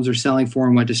retail homes are selling for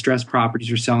and what distressed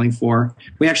properties are selling for.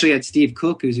 We actually had Steve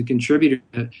Cook, who's a contributor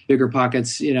to Bigger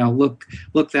Pockets, look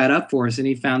that up for us, and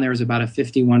he found there was about a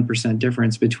 51%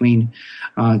 difference between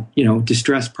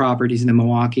distressed properties in the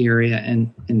Milwaukee area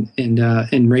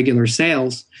and regular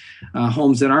sales,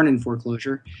 homes that aren't in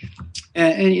foreclosure.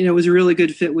 And it was a really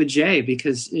good fit with Jay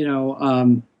because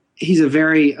he's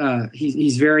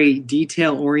very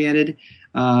detail oriented.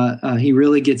 He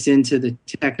really gets into the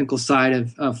technical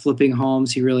side of flipping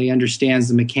homes. He really understands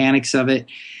the mechanics of it.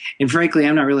 And frankly,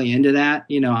 I'm not really into that.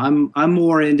 I'm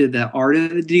more into the art of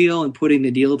the deal and putting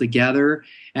the deal together.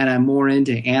 And I'm more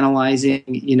into analyzing,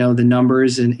 the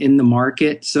numbers in the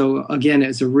market. So again,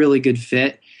 it's a really good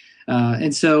fit.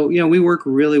 And so, we work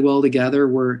really well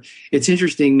together. It's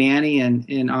interesting, Manny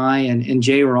and I and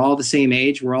Jay were all the same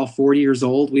age. We're all 40 years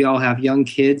old. We all have young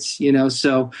kids,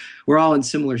 so we're all in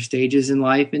similar stages in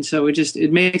life. And so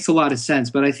it makes a lot of sense.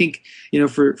 But I think,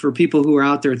 for people who are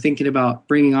out there thinking about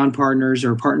bringing on partners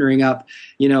or partnering up,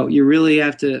 you really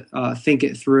have to think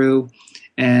it through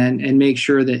and make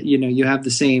sure that, you have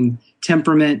the same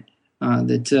temperament,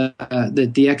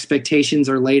 that the expectations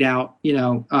are laid out,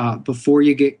 before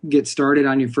you get started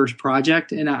on your first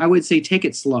project. And I would say take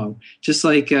it slow, just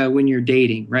like when you're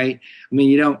dating, right? I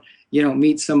mean, you don't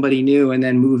meet somebody new and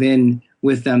then move in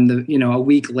with them, a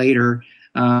week later.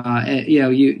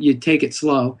 You take it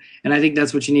slow. And I think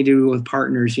that's what you need to do with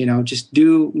partners, just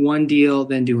do one deal,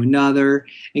 then do another,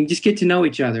 and just get to know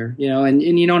each other, and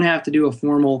you don't have to do a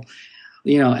formal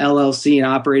LLC and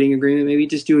operating agreement. Maybe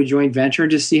just do a joint venture,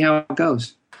 just see how it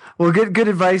goes. Well, good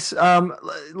advice.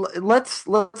 Let's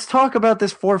talk about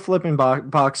this 4 flipping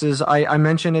boxes. I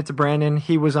mentioned it to Brandon.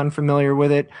 He was unfamiliar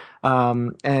with it,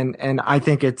 and I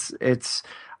think it's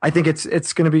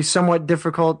going to be somewhat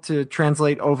difficult to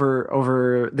translate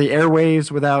over the airwaves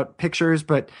without pictures.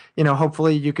 But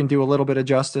hopefully you can do a little bit of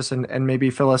justice and maybe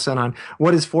fill us in on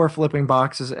what is 4 flipping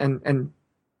boxes and.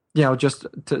 Just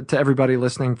to everybody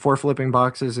listening, 4 flipping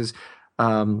boxes is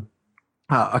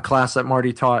a class that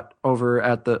Marty taught over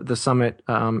at the summit,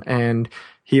 and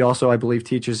he also, I believe,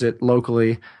 teaches it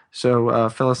locally. So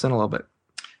fill us in a little bit.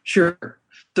 Sure.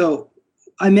 So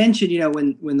I mentioned,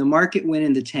 when the market went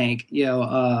in the tank,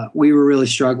 we were really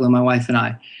struggling, my wife and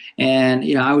I.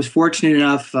 And I was fortunate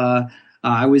enough.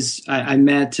 I was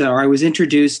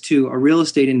introduced to a real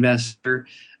estate investor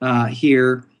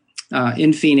here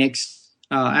in Phoenix.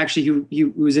 Actually, he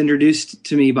was introduced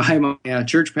to me by my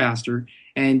church pastor.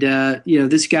 And,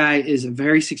 this guy is a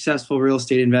very successful real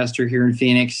estate investor here in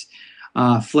Phoenix,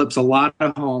 flips a lot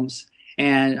of homes.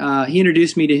 And he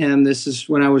introduced me to him. This is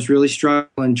when I was really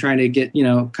struggling, trying to get,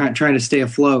 trying to stay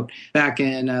afloat back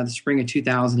in the spring of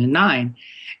 2009.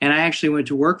 And I actually went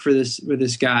to work for this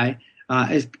guy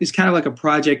is kind of like a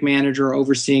project manager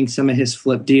overseeing some of his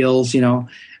flip deals.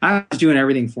 I was doing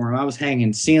everything for him. I was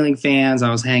hanging ceiling fans.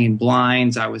 I was hanging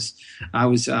blinds. I was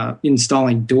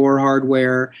installing door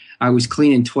hardware. I was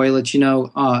cleaning toilets.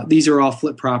 These are all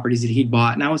flip properties that he'd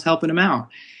bought, and I was helping him out.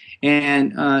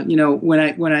 And when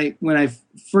I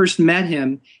first met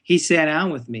him, he sat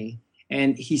down with me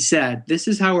and he said, "This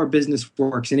is how our business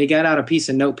works." And he got out a piece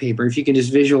of note paper. If you can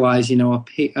just visualize,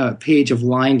 a page of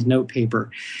lined note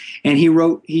paper, and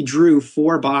he drew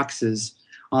 4 boxes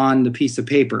on the piece of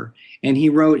paper, and he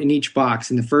wrote in each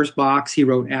box. In the first box, he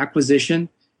wrote acquisition.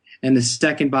 In the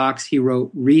second box, he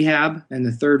wrote rehab. In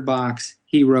the third box,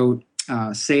 he wrote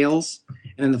sales.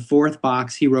 And in the fourth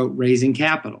box, he wrote raising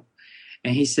capital.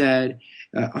 And he said,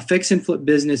 a fix and flip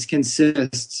business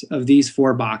consists of these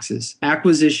 4 boxes: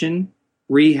 acquisition,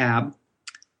 rehab,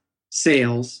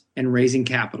 sales, and raising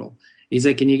capital. He's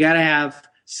like, and you got to have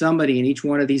somebody in each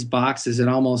one of these boxes and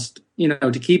almost,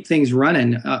 to keep things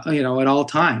running, at all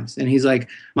times. And he's like,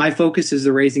 my focus is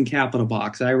the raising capital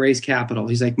box. I raise capital.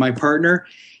 He's like, my partner,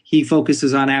 he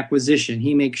focuses on acquisition.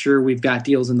 He makes sure we've got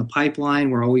deals in the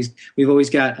pipeline. We've always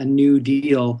got a new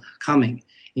deal coming.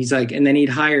 He's like, and then he'd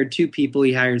hired 2 people.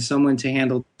 He hired someone to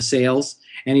handle sales,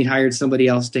 and he hired somebody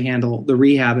else to handle the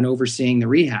rehab and overseeing the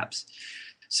rehabs.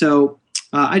 So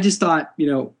I just thought,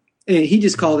 he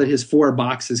just called it his 4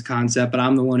 boxes concept, but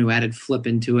I'm the one who added flip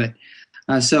into it.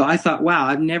 So I thought, wow,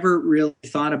 I've never really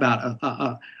thought about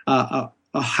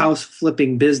a house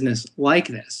flipping business like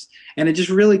this. And it just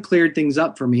really cleared things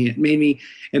up for me.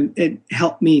 It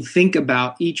helped me think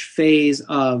about each phase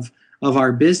of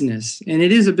our business. And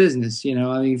it is a business,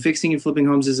 fixing and flipping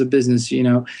homes is a business,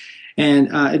 and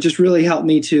it just really helped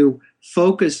me to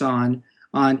focus on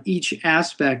each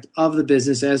aspect of the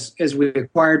business as we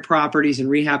acquired properties and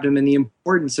rehabbed them, and the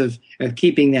importance of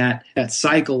keeping that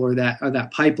cycle or that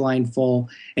pipeline full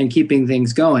and keeping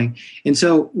things going. And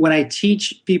so when I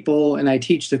teach people and I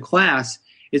teach the class,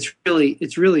 it's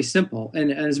really simple.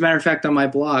 And as a matter of fact, on my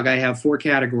blog, I have 4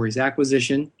 categories: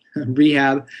 acquisition,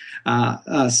 rehab,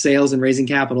 sales, and raising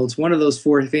capital. It's one of those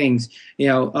 4 things,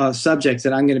 subjects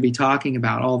that I'm going to be talking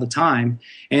about all the time.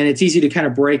 And it's easy to kind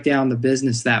of break down the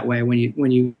business that way when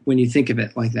you think of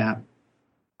it like that.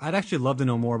 I'd actually love to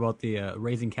know more about the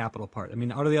raising capital part. I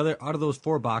mean, out of those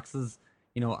 4 boxes,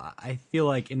 I feel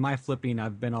like in my flipping,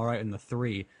 I've been all right in the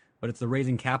 3, but it's the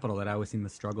raising capital that I always seem to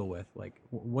struggle with. Like,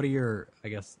 what are your,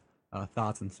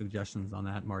 thoughts and suggestions on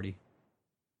that, Marty?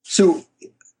 So,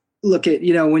 look at,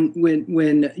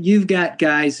 when you've got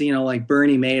guys, like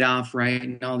Bernie Madoff, right,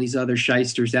 and all these other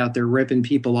shysters out there ripping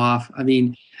people off. I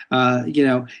mean,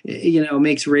 it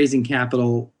makes raising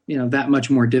capital, that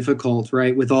much more difficult,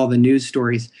 right, with all the news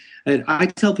stories. And I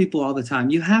tell people all the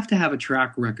time, you have to have a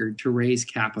track record to raise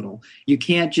capital. You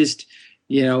can't just,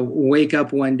 wake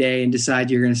up one day and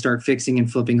decide you're going to start fixing and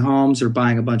flipping homes or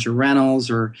buying a bunch of rentals,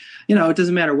 or, it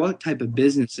doesn't matter what type of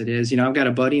business it is. I've got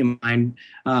a buddy of mine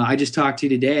I just talked to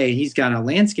today. He's got a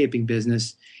landscaping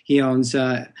business he owns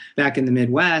back in the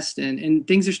Midwest, and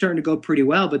things are starting to go pretty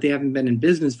well, but they haven't been in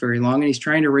business very long, and he's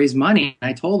trying to raise money. And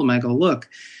I told him, I go, look,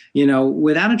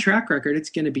 without a track record, it's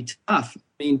going to be tough.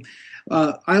 I mean,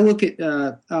 I look at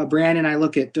Brandon, I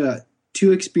look at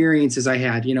 2 experiences I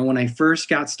had. When I first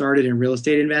got started in real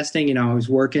estate investing, I was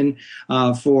working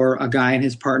for a guy and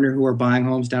his partner who were buying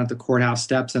homes down at the courthouse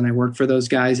steps, and I worked for those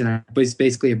guys, and I was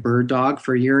basically a bird dog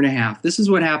for a year and a half. This is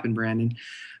what happened, Brandon.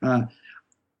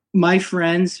 My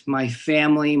friends, my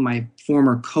family, my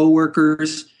former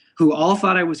coworkers, who all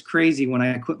thought I was crazy when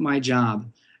I quit my job.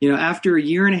 After a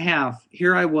year and a half,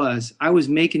 here I was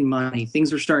making money.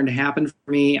 Things were starting to happen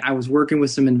for me. I was working with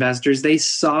some investors. They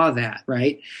saw that,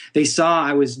 right? They saw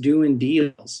I was doing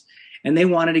deals, and they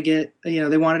wanted to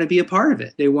they wanted to be a part of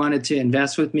it. They wanted to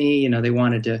invest with me. They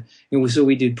wanted to, so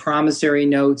we did promissory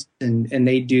notes, and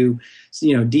they do,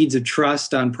 deeds of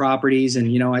trust on properties,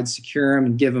 and, I'd secure them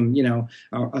and give them,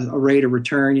 a rate of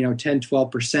return, 10,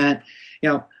 12%.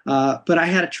 But I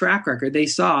had a track record. They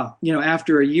saw,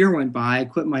 after a year went by, I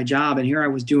quit my job, and here I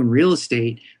was doing real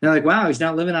estate. And they're like, wow, he's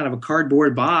not living out of a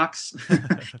cardboard box.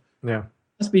 Yeah.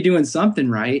 Must be doing something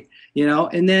right,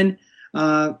 And then,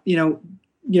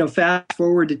 fast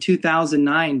forward to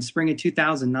 2009, spring of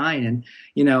 2009.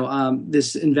 And,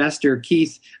 this investor,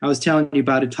 Keith, I was telling you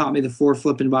about, it taught me the 4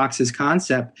 flipping boxes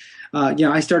concept.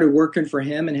 I started working for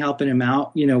him and helping him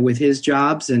out, with his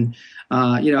jobs. And,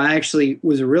 I actually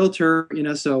was a realtor,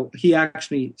 so he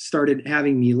actually started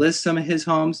having me list some of his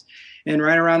homes. And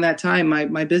right around that time,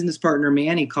 my business partner,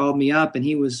 Manny, called me up, and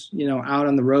he was, out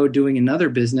on the road doing another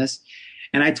business.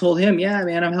 And I told him, yeah,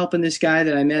 man, I'm helping this guy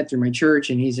that I met through my church,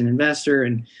 and he's an investor,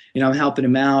 and I'm helping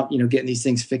him out, getting these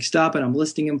things fixed up, and I'm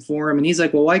listing him for him. And he's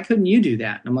like, well, why couldn't you do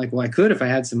that? And I'm like, well, I could if I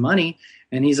had some money.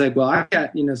 And he's like, well, I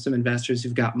got some investors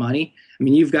who've got money. I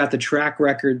mean, you've got the track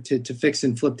record to fix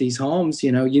and flip these homes.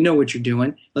 You know what you're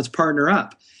doing. Let's partner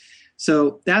up.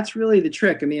 So that's really the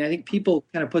trick. I mean, I think people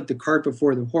kind of put the cart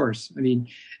before the horse. I mean,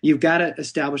 you've got to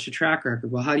establish a track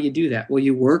record. Well, how do you do that? Well,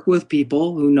 you work with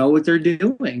people who know what they're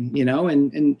doing,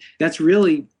 and that's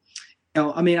really,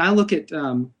 I mean, I look at,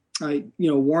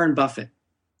 Warren Buffett.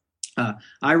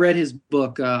 I read his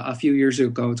book a few years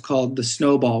ago. It's called The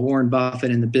Snowball, Warren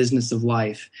Buffett and the Business of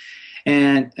Life.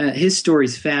 And his story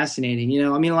is fascinating.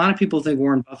 I mean, a lot of people think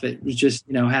Warren Buffett was just,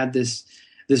 had this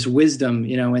wisdom,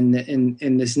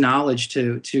 and this knowledge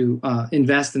to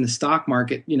invest in the stock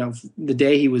market, the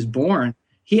day he was born.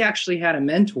 He actually had a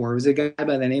mentor. It was a guy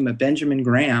by the name of Benjamin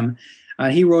Graham.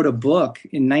 He wrote a book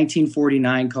in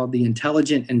 1949 called The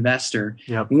Intelligent Investor.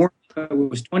 Yep. Warren Buffett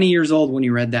was 20 years old when he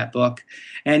read that book,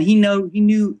 and he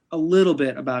knew a little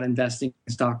bit about investing in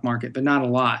the stock market, but not a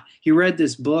lot. He read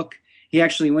this book. He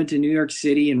actually went to New York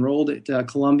City, enrolled at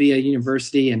Columbia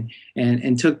University,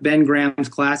 and took Ben Graham's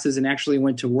classes, and actually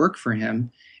went to work for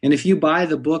him. And if you buy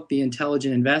the book, The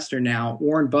Intelligent Investor now,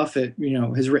 Warren Buffett,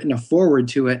 has written a foreword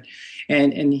to it,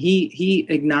 and he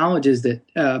acknowledges that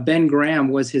Ben Graham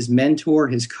was his mentor,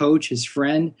 his coach, his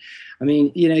friend. I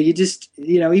mean,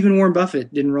 even Warren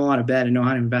Buffett didn't roll out of bed and know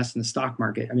how to invest in the stock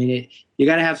market. I mean, you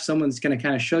got to have someone that's going to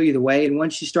kind of show you the way. And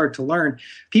once you start to learn,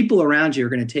 people around you are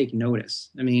going to take notice.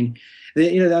 I mean,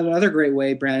 another great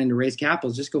way, Brandon, to raise capital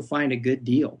is just go find a good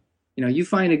deal. You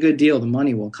find a good deal, the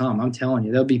money will come. I'm telling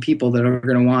you, there'll be people that are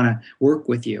going to want to work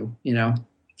with you,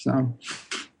 so.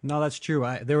 No, that's true.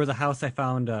 There was a house I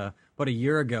found about a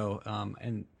year ago,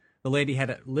 and the lady had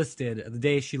it listed. The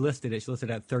day she listed it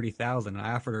at $30,000. And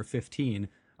I offered her $15,000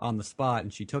 on the spot,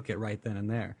 and she took it right then and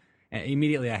there. And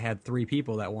immediately, I had 3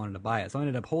 people that wanted to buy it, so I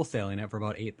ended up wholesaling it for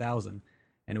about $8,000,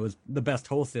 and it was the best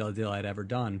wholesale deal I'd ever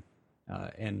done.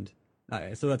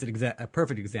 So that's a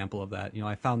perfect example of that.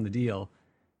 I found the deal,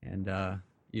 and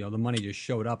the money just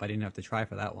showed up. I didn't have to try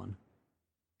for that one.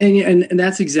 And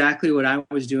that's exactly what I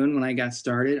was doing when I got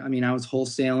started. I mean, I was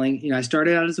wholesaling. I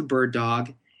started out as a bird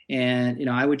dog. And,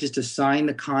 I would just assign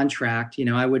the contract.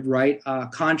 I would write a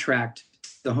contract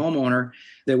to the homeowner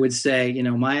that would say,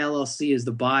 my LLC is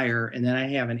the buyer. And then I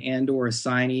have an and/or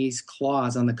assignees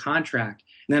clause on the contract.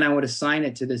 And then I would assign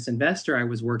it to this investor I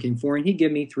was working for, and he'd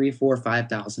give me $3,000, $4,000,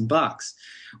 $5,000.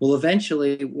 Well,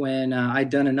 eventually, when I'd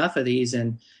done enough of these,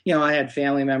 and I had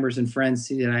family members and friends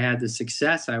see that I had the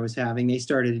success I was having, they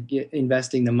started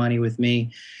investing the money with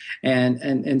me,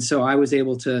 and so I was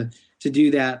able to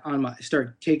do that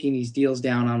start taking these deals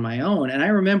down on my own. And I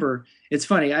remember, it's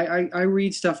funny, I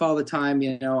read stuff all the time,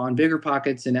 on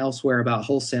BiggerPockets and elsewhere about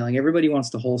wholesaling. Everybody wants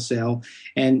to wholesale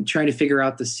and trying to figure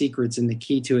out the secrets and the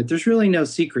key to it. There's really no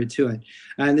secret to it.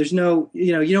 And there's no,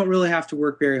 you don't really have to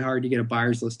work very hard to get a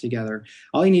buyer's list together.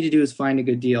 All you need to do is find a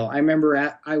good deal. I remember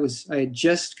I had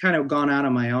just kind of gone out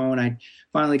on my own. I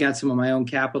finally got some of my own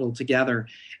capital together,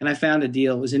 and I found a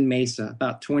deal. It was in Mesa,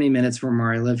 about 20 minutes from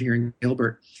where I live here in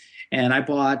Gilbert. And I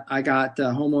got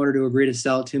the homeowner to agree to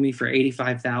sell it to me for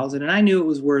 $85,000, and I knew it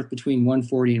was worth between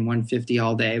 $140,000 and $150,000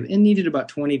 all day, and needed about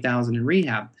 $20,000 in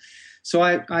rehab. So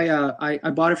I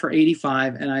bought it for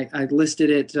 $85,000, and I listed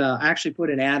it. I actually put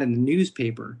an ad in the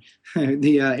newspaper,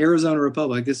 the Arizona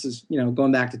Republic. This is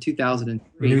going back to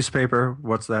 2003. Newspaper,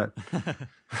 what's that?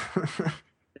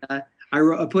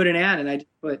 I put an ad, and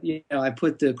I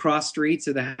put the cross streets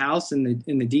of the house and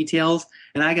the details,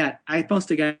 and I must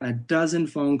have gotten a dozen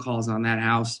phone calls on that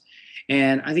house.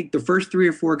 And I think the first 3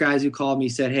 or 4 guys who called me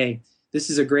said, "Hey, this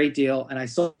is a great deal." And I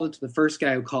sold it to the first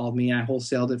guy who called me, and I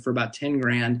wholesaled it for about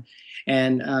 $10,000.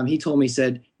 And he told me,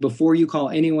 said, "Before you call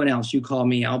anyone else, you call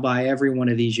me. I'll buy every one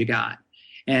of these you got."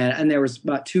 And there was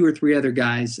about 2 or 3 other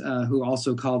guys who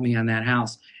also called me on that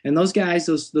house. And those guys,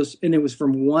 and it was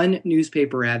from one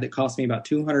newspaper ad that cost me about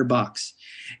 $200.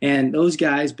 And those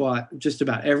guys bought just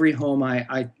about every home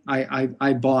I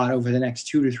bought over the next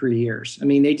 2 to 3 years. I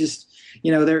mean, they just,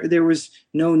 there was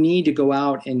no need to go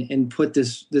out and put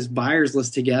this buyer's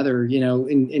list together,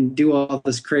 and do all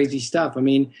this crazy stuff. I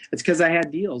mean, it's because I had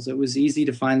deals. It was easy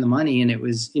to find the money, and it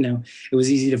was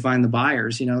easy to find the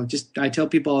buyers. I tell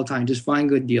people all the time, just find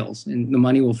good deals, and the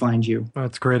money will find you.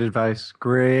 That's great advice.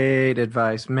 Great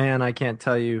advice, man. I can't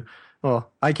tell you. Well,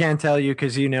 I can't tell you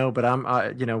because but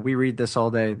I'm, we read this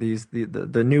all day.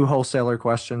 The new wholesaler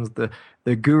questions.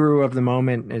 The guru of the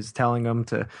moment is telling them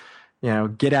to,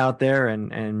 get out there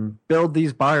and build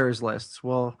these buyers lists.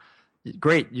 Well,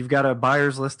 great. You've got a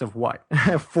buyers list of what?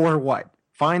 For what?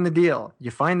 find the deal. You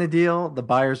find the deal, the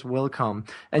buyers will come.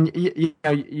 And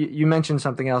you mentioned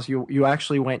something else. You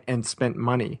actually went and spent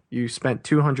money. You spent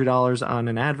 $200 on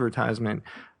an advertisement.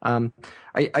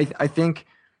 I think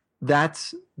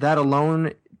that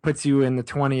alone puts you in the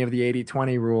 20 of the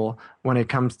 80-20 rule when it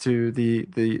comes to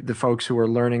the folks who are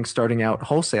learning, starting out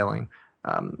wholesaling.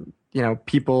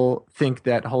 People think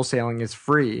that wholesaling is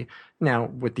free. Now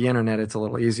with the internet, it's a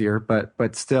little easier,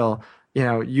 but still,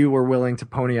 you were willing to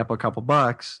pony up a couple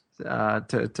bucks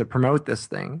to promote this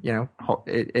thing. You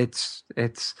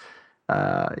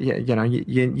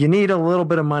need a little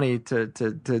bit of money to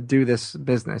do this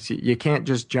business. You can't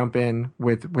just jump in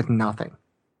with nothing.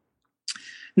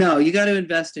 No, you got to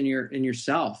invest in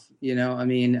yourself. I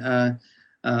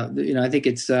think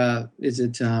it's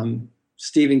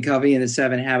Stephen Covey in the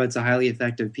 7 Habits of Highly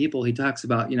Effective People. He talks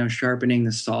about sharpening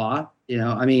the saw.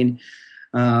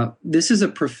 This is a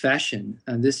profession.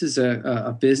 This is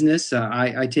a business.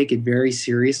 I take it very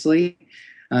seriously.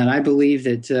 And I believe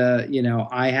that,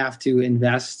 I have to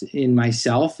invest in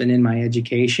myself and in my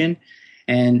education.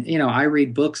 And, I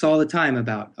read books all the time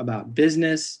about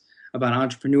business, about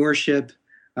entrepreneurship,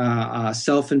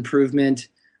 self-improvement.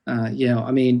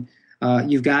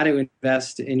 You've got to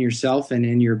invest in yourself and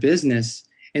in your business.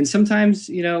 And sometimes,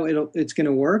 it's going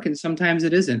to work and sometimes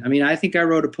it isn't. I think I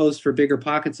wrote a post for Bigger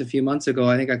Pockets a few months ago.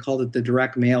 I think I called it the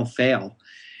direct mail fail.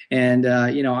 And,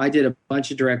 I did a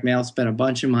bunch of direct mail, spent a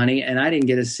bunch of money, and I didn't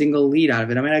get a single lead out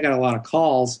of it. I got a lot of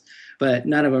calls, but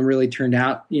none of them really turned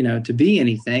out, to be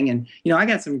anything. And, I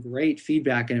got some great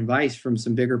feedback and advice from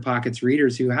some Bigger Pockets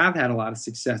readers who have had a lot of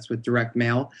success with direct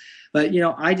mail. But,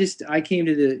 I came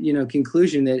to the,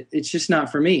 conclusion that it's just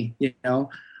not for me.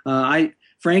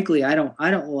 Frankly, I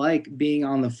don't like being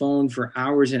on the phone for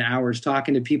hours and hours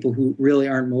talking to people who really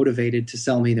aren't motivated to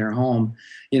sell me their home,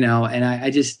 and I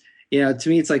just, to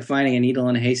me, it's like finding a needle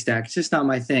in a haystack. It's just not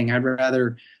my thing. I'd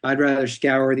rather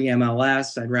scour the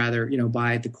MLS. I'd rather,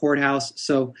 buy at the courthouse.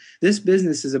 So this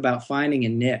business is about finding a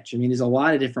niche. There's a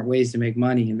lot of different ways to make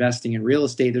money investing in real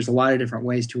estate. There's a lot of different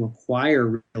ways to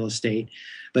acquire real estate,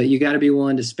 but you got to be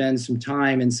willing to spend some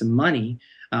time and some money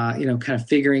kind of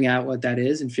figuring out what that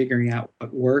is and figuring out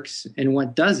what works and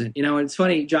what doesn't. And it's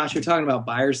funny, Josh, you're talking about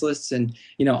buyers lists and,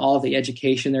 all the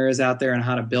education there is out there on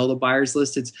how to build a buyers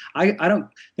list. They're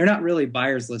not really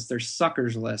buyers lists. They're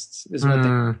suckers lists is what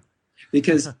they,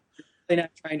 because they're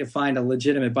not trying to find a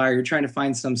legitimate buyer. You're trying to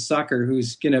find some sucker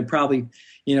who's going to probably,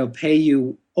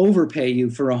 overpay you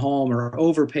for a home or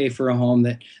overpay for a home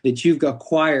that you've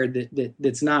acquired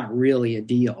that's not really a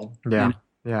deal. Yeah.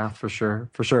 Yeah, for sure.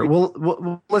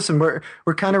 Well, listen,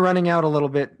 we're kind of running out a little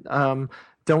bit. Don't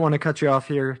want to cut you off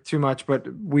here too much, but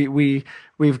we've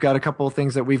got a couple of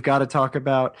things that we've got to talk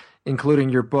about, including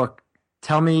your book.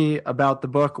 Tell me about the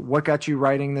book. What got you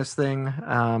writing this thing?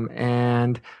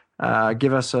 And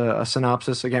give us a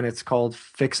synopsis. Again, it's called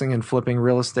Fixing and Flipping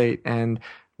Real Estate, and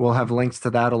we'll have links to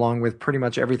that along with pretty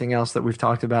much everything else that we've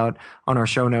talked about on our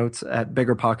show notes at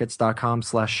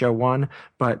biggerpockets.com/show1.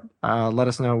 But let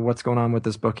us know what's going on with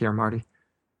this book here, Marty.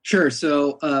 Sure.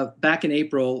 So back in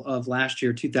April of last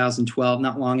year, 2012,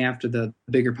 not long after the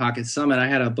Bigger Pockets Summit, I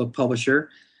had a book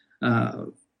publisher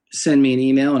send me an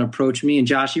email and approach me. And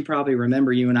Josh, you probably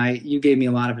remember you gave me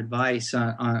a lot of advice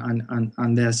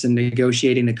on this and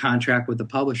negotiating the contract with the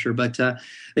publisher. But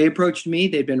they approached me.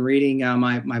 They'd been reading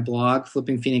my blog,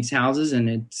 Flipping Phoenix Houses, and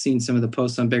had seen some of the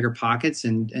posts on Bigger Pockets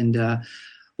and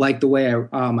liked the way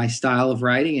my style of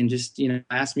writing, and just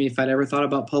asked me if I'd ever thought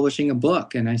about publishing a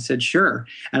book. And I said, sure.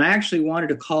 And I actually wanted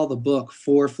to call the book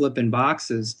For Flippin'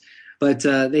 Boxes, but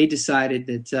they decided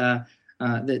that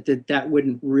that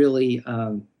wouldn't really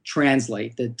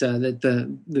translate, that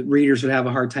the readers would have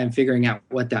a hard time figuring out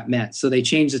what that meant. So they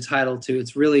changed the title to,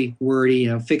 it's really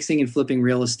wordy, Fixing and Flipping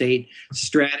Real Estate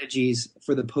Strategies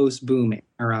for the Post-Boom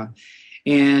Era.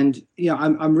 And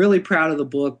I'm really proud of the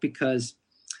book because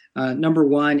number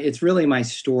one, it's really my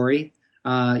story.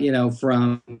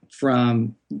 From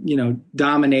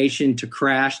domination to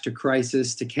crash to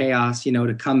crisis to chaos,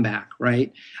 to comeback,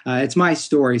 right? It's my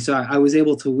story. So I was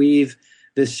able to weave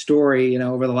this story,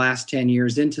 over the last 10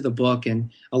 years into the book, and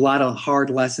a lot of hard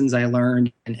lessons I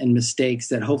learned and mistakes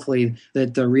that hopefully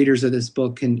that the readers of this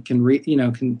book can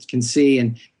see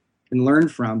and learn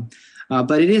from.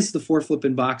 But it is the For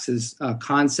Flippin' Boxes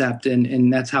concept,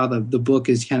 and that's how the book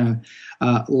is kind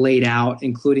of laid out,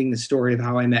 including the story of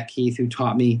how I met Keith, who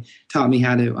taught me how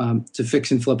to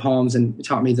fix and flip homes and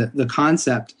taught me the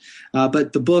concept.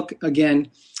 But the book,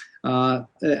 again, I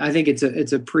think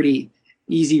it's a pretty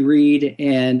easy read,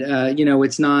 and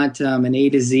it's not an A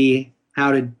to Z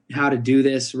how to do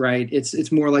this right.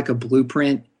 It's more like a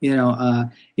blueprint.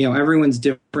 Everyone's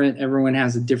different. Everyone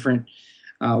has a different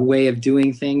way of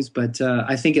doing things, but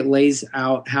I think it lays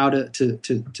out how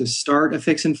to start a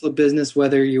fix and flip business,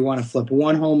 whether you want to flip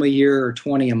one home a year or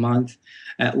 20 a month.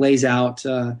 It lays out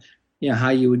how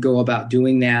you would go about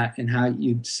doing that and how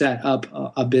you'd set up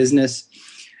a business.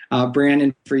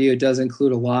 Brandon, for you, it does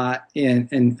include a lot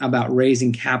in about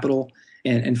raising capital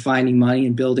and finding money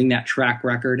and building that track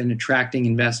record and attracting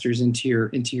investors into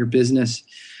your business.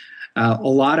 A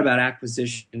lot about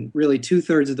acquisition. Really,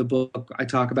 2/3 of the book I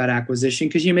talk about acquisition,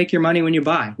 because you make your money when you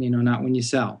buy, not when you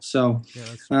sell. So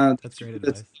that's great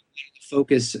advice.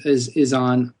 Focus is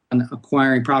on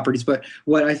acquiring properties. But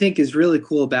what I think is really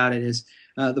cool about it is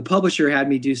the publisher had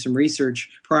me do some research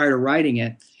prior to writing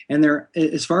it. And there,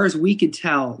 as far as we could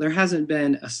tell, there hasn't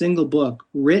been a single book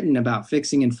written about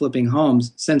fixing and flipping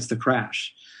homes since the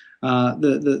crash. I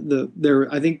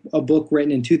think a book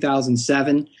written in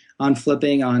 2007 on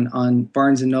flipping on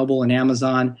Barnes & Noble and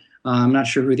Amazon. I'm not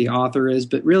sure who the author is,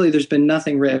 but really there's been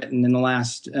nothing written in the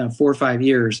last 4 or 5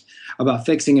 years about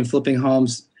fixing and flipping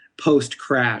homes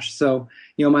post-crash. So,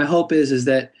 my hope is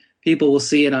that people will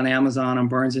see it on Amazon, on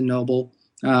Barnes & Noble,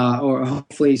 or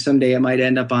hopefully someday it might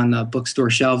end up on the bookstore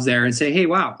shelves there and say, hey,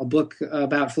 wow, a book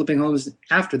about flipping homes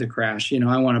after the crash.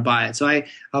 I want to buy it. So I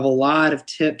have a lot of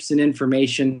tips and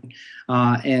information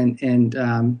and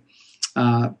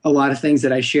a lot of things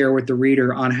that I share with the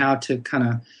reader on how to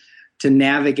to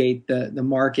navigate the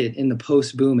market in the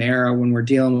post-boom era, when we're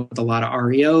dealing with a lot of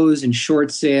REOs and short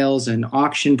sales and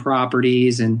auction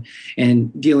properties and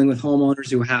dealing with homeowners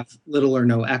who have little or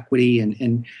no equity.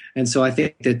 And so I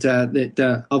think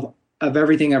that of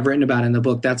everything I've written about in the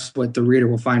book, that's what the reader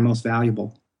will find most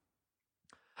valuable.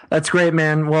 That's great,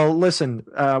 man. Well, listen,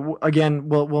 again,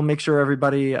 we'll make sure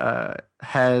everybody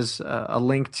has a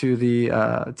link to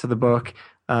the book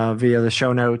via the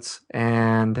show notes,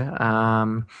 and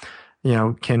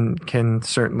can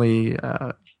certainly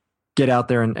get out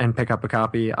there and pick up a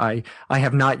copy. I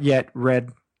have not yet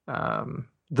read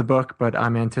the book, but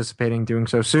I'm anticipating doing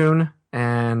so soon,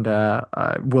 and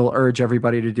I will urge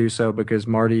everybody to do so, because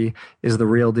Marty is the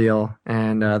real deal,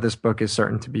 and this book is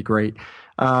certain to be great.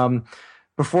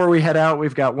 Before we head out,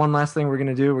 we've got one last thing we're going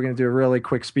to do. We're going to do a really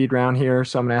quick speed round here.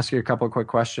 So I'm going to ask you a couple of quick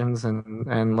questions,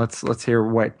 and let's hear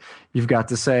what you've got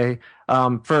to say.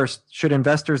 First, should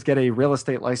investors get a real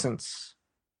estate license?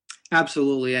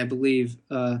 Absolutely. I believe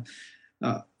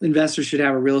investors should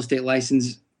have a real estate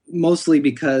license, mostly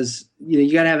because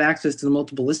you got to have access to the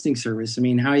multiple listing service. I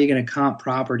mean, how are you going to comp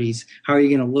properties? How are you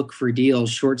going to look for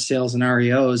deals, short sales and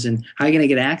REOs, and how are you going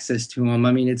to get access to them?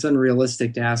 I mean, it's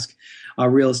unrealistic to ask a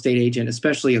real estate agent,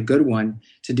 especially a good one,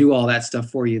 to do all that stuff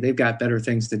for you. They've got better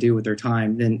things to do with their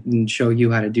time than show you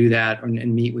how to do that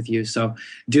and meet with you. So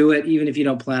do it, even if you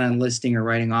don't plan on listing or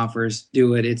writing offers.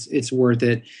 Do it. It's worth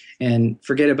it. And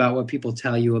forget about what people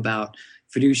tell you about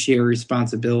fiduciary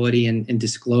responsibility and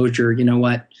disclosure. You know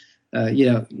what?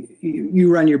 You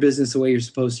run your business the way you're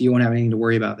supposed to. You won't have anything to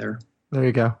worry about there. There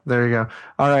you go.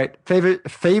 All right.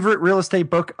 Favorite real estate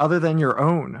book other than your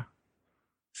own?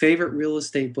 Favorite real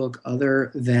estate book other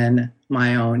than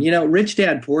my own? Rich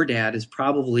Dad, Poor Dad is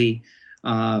probably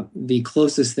the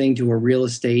closest thing to a real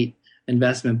estate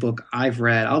investment book I've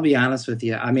read. I'll be honest with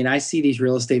you. I mean, I see these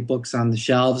real estate books on the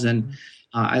shelves, and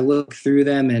I look through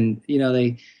them, and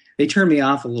they turn me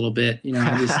off a little bit.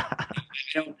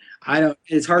 I don't.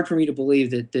 It's hard for me to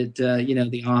believe that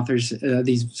the authors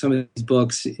some of these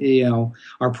books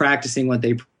are practicing what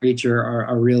they preach or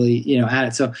are really at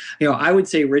it. So I would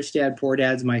say Rich Dad Poor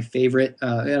Dad's my favorite,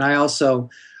 and I also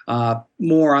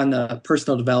more on the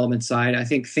personal development side. I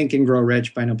think Think and Grow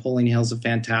Rich by Napoleon Hill is a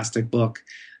fantastic book.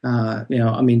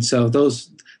 So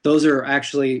those are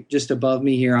actually just above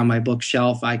me here on my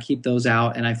bookshelf. I keep those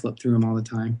out and I flip through them all the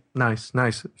time. Nice.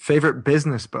 Favorite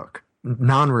business book,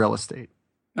 non-real estate?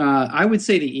 I would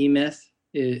say the E-Myth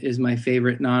is my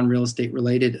favorite non-real estate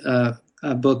related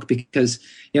book, because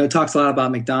it talks a lot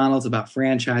about McDonald's, about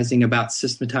franchising, about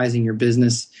systematizing your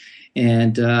business,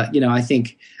 and I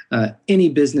think any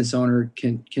business owner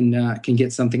can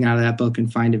get something out of that book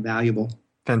and find it valuable.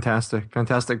 Fantastic.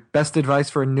 Best advice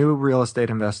for a new real estate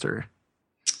investor?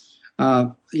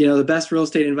 The best real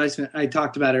estate investment, I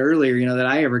talked about it earlier, that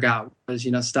I ever got was,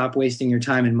 stop wasting your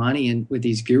time and money and with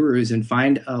these gurus, and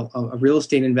find a real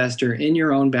estate investor in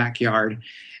your own backyard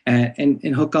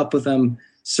and hook up with them,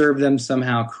 serve them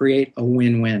somehow, create a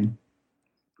win-win.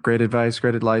 Great advice.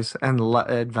 And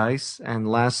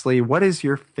lastly, what is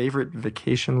your favorite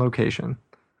vacation location?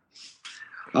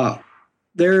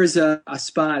 There's a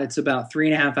spot. It's about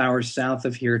 3.5 hours south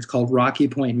of here. It's called Rocky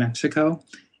Point, Mexico.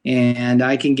 and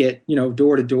I can get,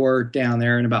 door to door down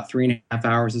there in about 3.5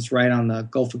 hours. It's right on the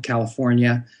Gulf of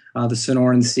California, the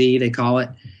Sonoran Sea, they call it.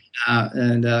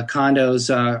 And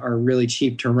condos are really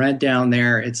cheap to rent down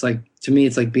there. It's like, to me,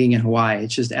 it's like being in Hawaii.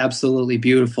 It's just absolutely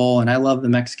beautiful. And I love the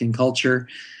Mexican culture.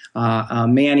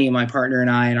 Manny, my partner,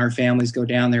 and I and our families go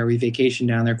down there. We vacation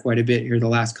down there quite a bit here the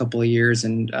last couple of years.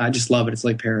 And I just love it. It's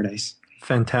like paradise.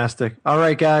 Fantastic. All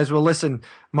right, guys. Well, listen,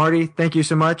 Marty, thank you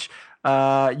so much.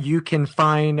 You can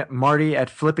find Marty at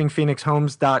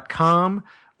flippingphoenixhomes.com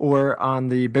or on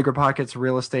the Bigger Pockets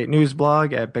Real Estate News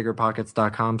blog at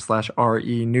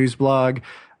biggerpockets.com/RE newsblog.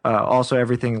 Also,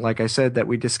 everything, like I said, that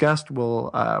we discussed,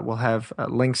 we'll have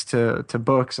links to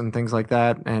books and things like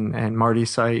that, and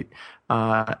Marty's site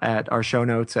at our show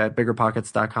notes at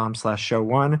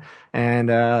biggerpockets.com/show1.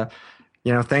 And,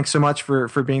 thanks so much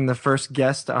for being the first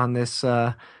guest on this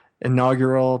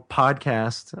inaugural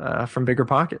podcast from Bigger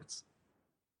Pockets.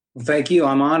 Well, thank you.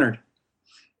 I'm honored.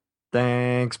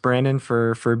 Thanks, Brandon,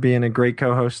 for being a great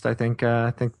co-host. I think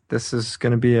this is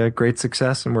going to be a great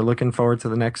success, and we're looking forward to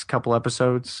the next couple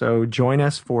episodes. So join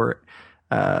us for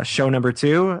show number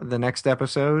 2. The next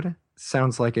episode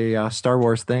sounds like a Star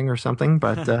Wars thing or something,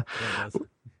 but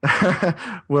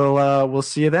we'll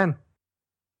see you then.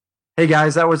 Hey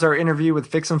guys, that was our interview with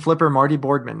fix and flipper Marty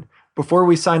Boardman. Before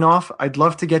we sign off, I'd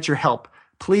love to get your help.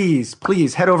 Please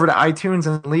head over to iTunes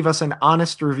and leave us an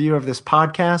honest review of this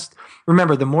podcast.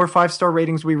 Remember, the more 5-star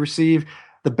ratings we receive,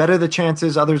 the better the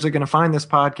chances others are going to find this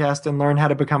podcast and learn how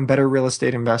to become better real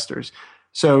estate investors.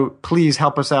 So please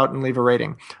help us out and leave a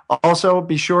rating. Also,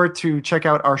 be sure to check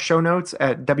out our show notes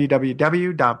at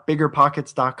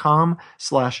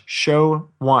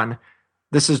www.biggerpockets.com/show1.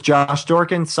 This is Josh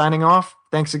Dorkin signing off.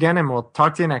 Thanks again, and we'll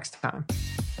talk to you next time.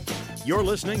 You're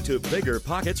listening to Bigger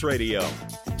Pockets Radio,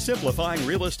 simplifying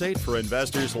real estate for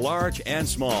investors large and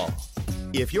small.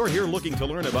 If you're here looking to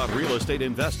learn about real estate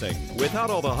investing without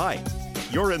all the hype,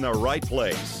 you're in the right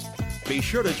place. Be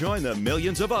sure to join the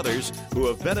millions of others who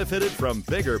have benefited from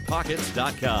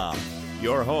BiggerPockets.com,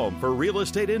 your home for real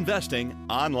estate investing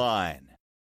online.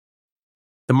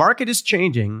 The market is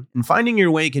changing, and finding your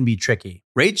way can be tricky.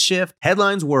 Rates shift,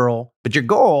 headlines whirl, but your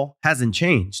goal hasn't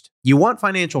changed. You want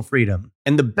financial freedom,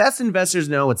 and the best investors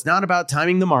know it's not about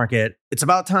timing the market, it's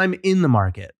about time in the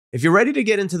market. If you're ready to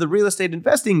get into the real estate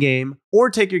investing game or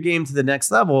take your game to the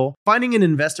next level, finding an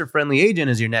investor-friendly agent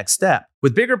is your next step.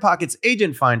 With BiggerPockets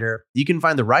Agent Finder, you can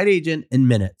find the right agent in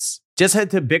minutes. Just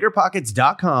head to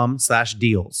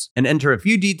biggerpockets.com/deals and enter a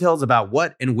few details about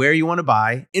what and where you want to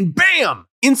buy, and bam!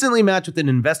 Instantly match with an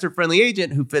investor-friendly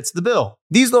agent who fits the bill.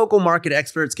 These local market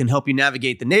experts can help you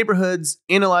navigate the neighborhoods,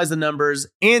 analyze the numbers,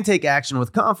 and take action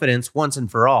with confidence once and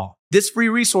for all. This free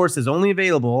resource is only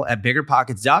available at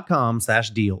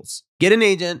biggerpockets.com/deals. Get an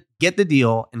agent, get the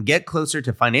deal, and get closer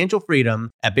to financial freedom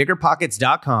at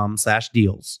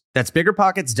biggerpockets.com/deals. That's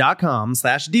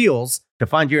biggerpockets.com/deals to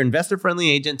find your investor-friendly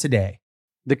agent today.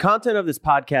 The content of this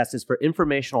podcast is for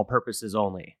informational purposes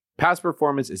only. Past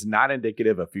performance is not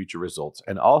indicative of future results,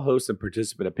 and all hosts and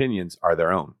participant opinions are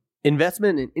their own.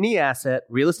 Investment in any asset,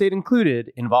 real estate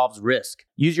included, involves risk.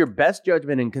 Use your best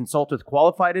judgment and consult with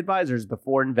qualified advisors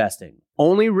before investing.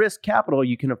 Only risk capital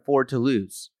you can afford to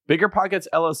lose. Bigger Pockets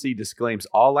LLC disclaims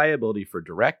all liability for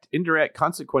direct, indirect,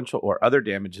 consequential, or other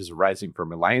damages arising from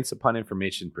reliance upon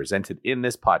information presented in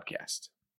this podcast.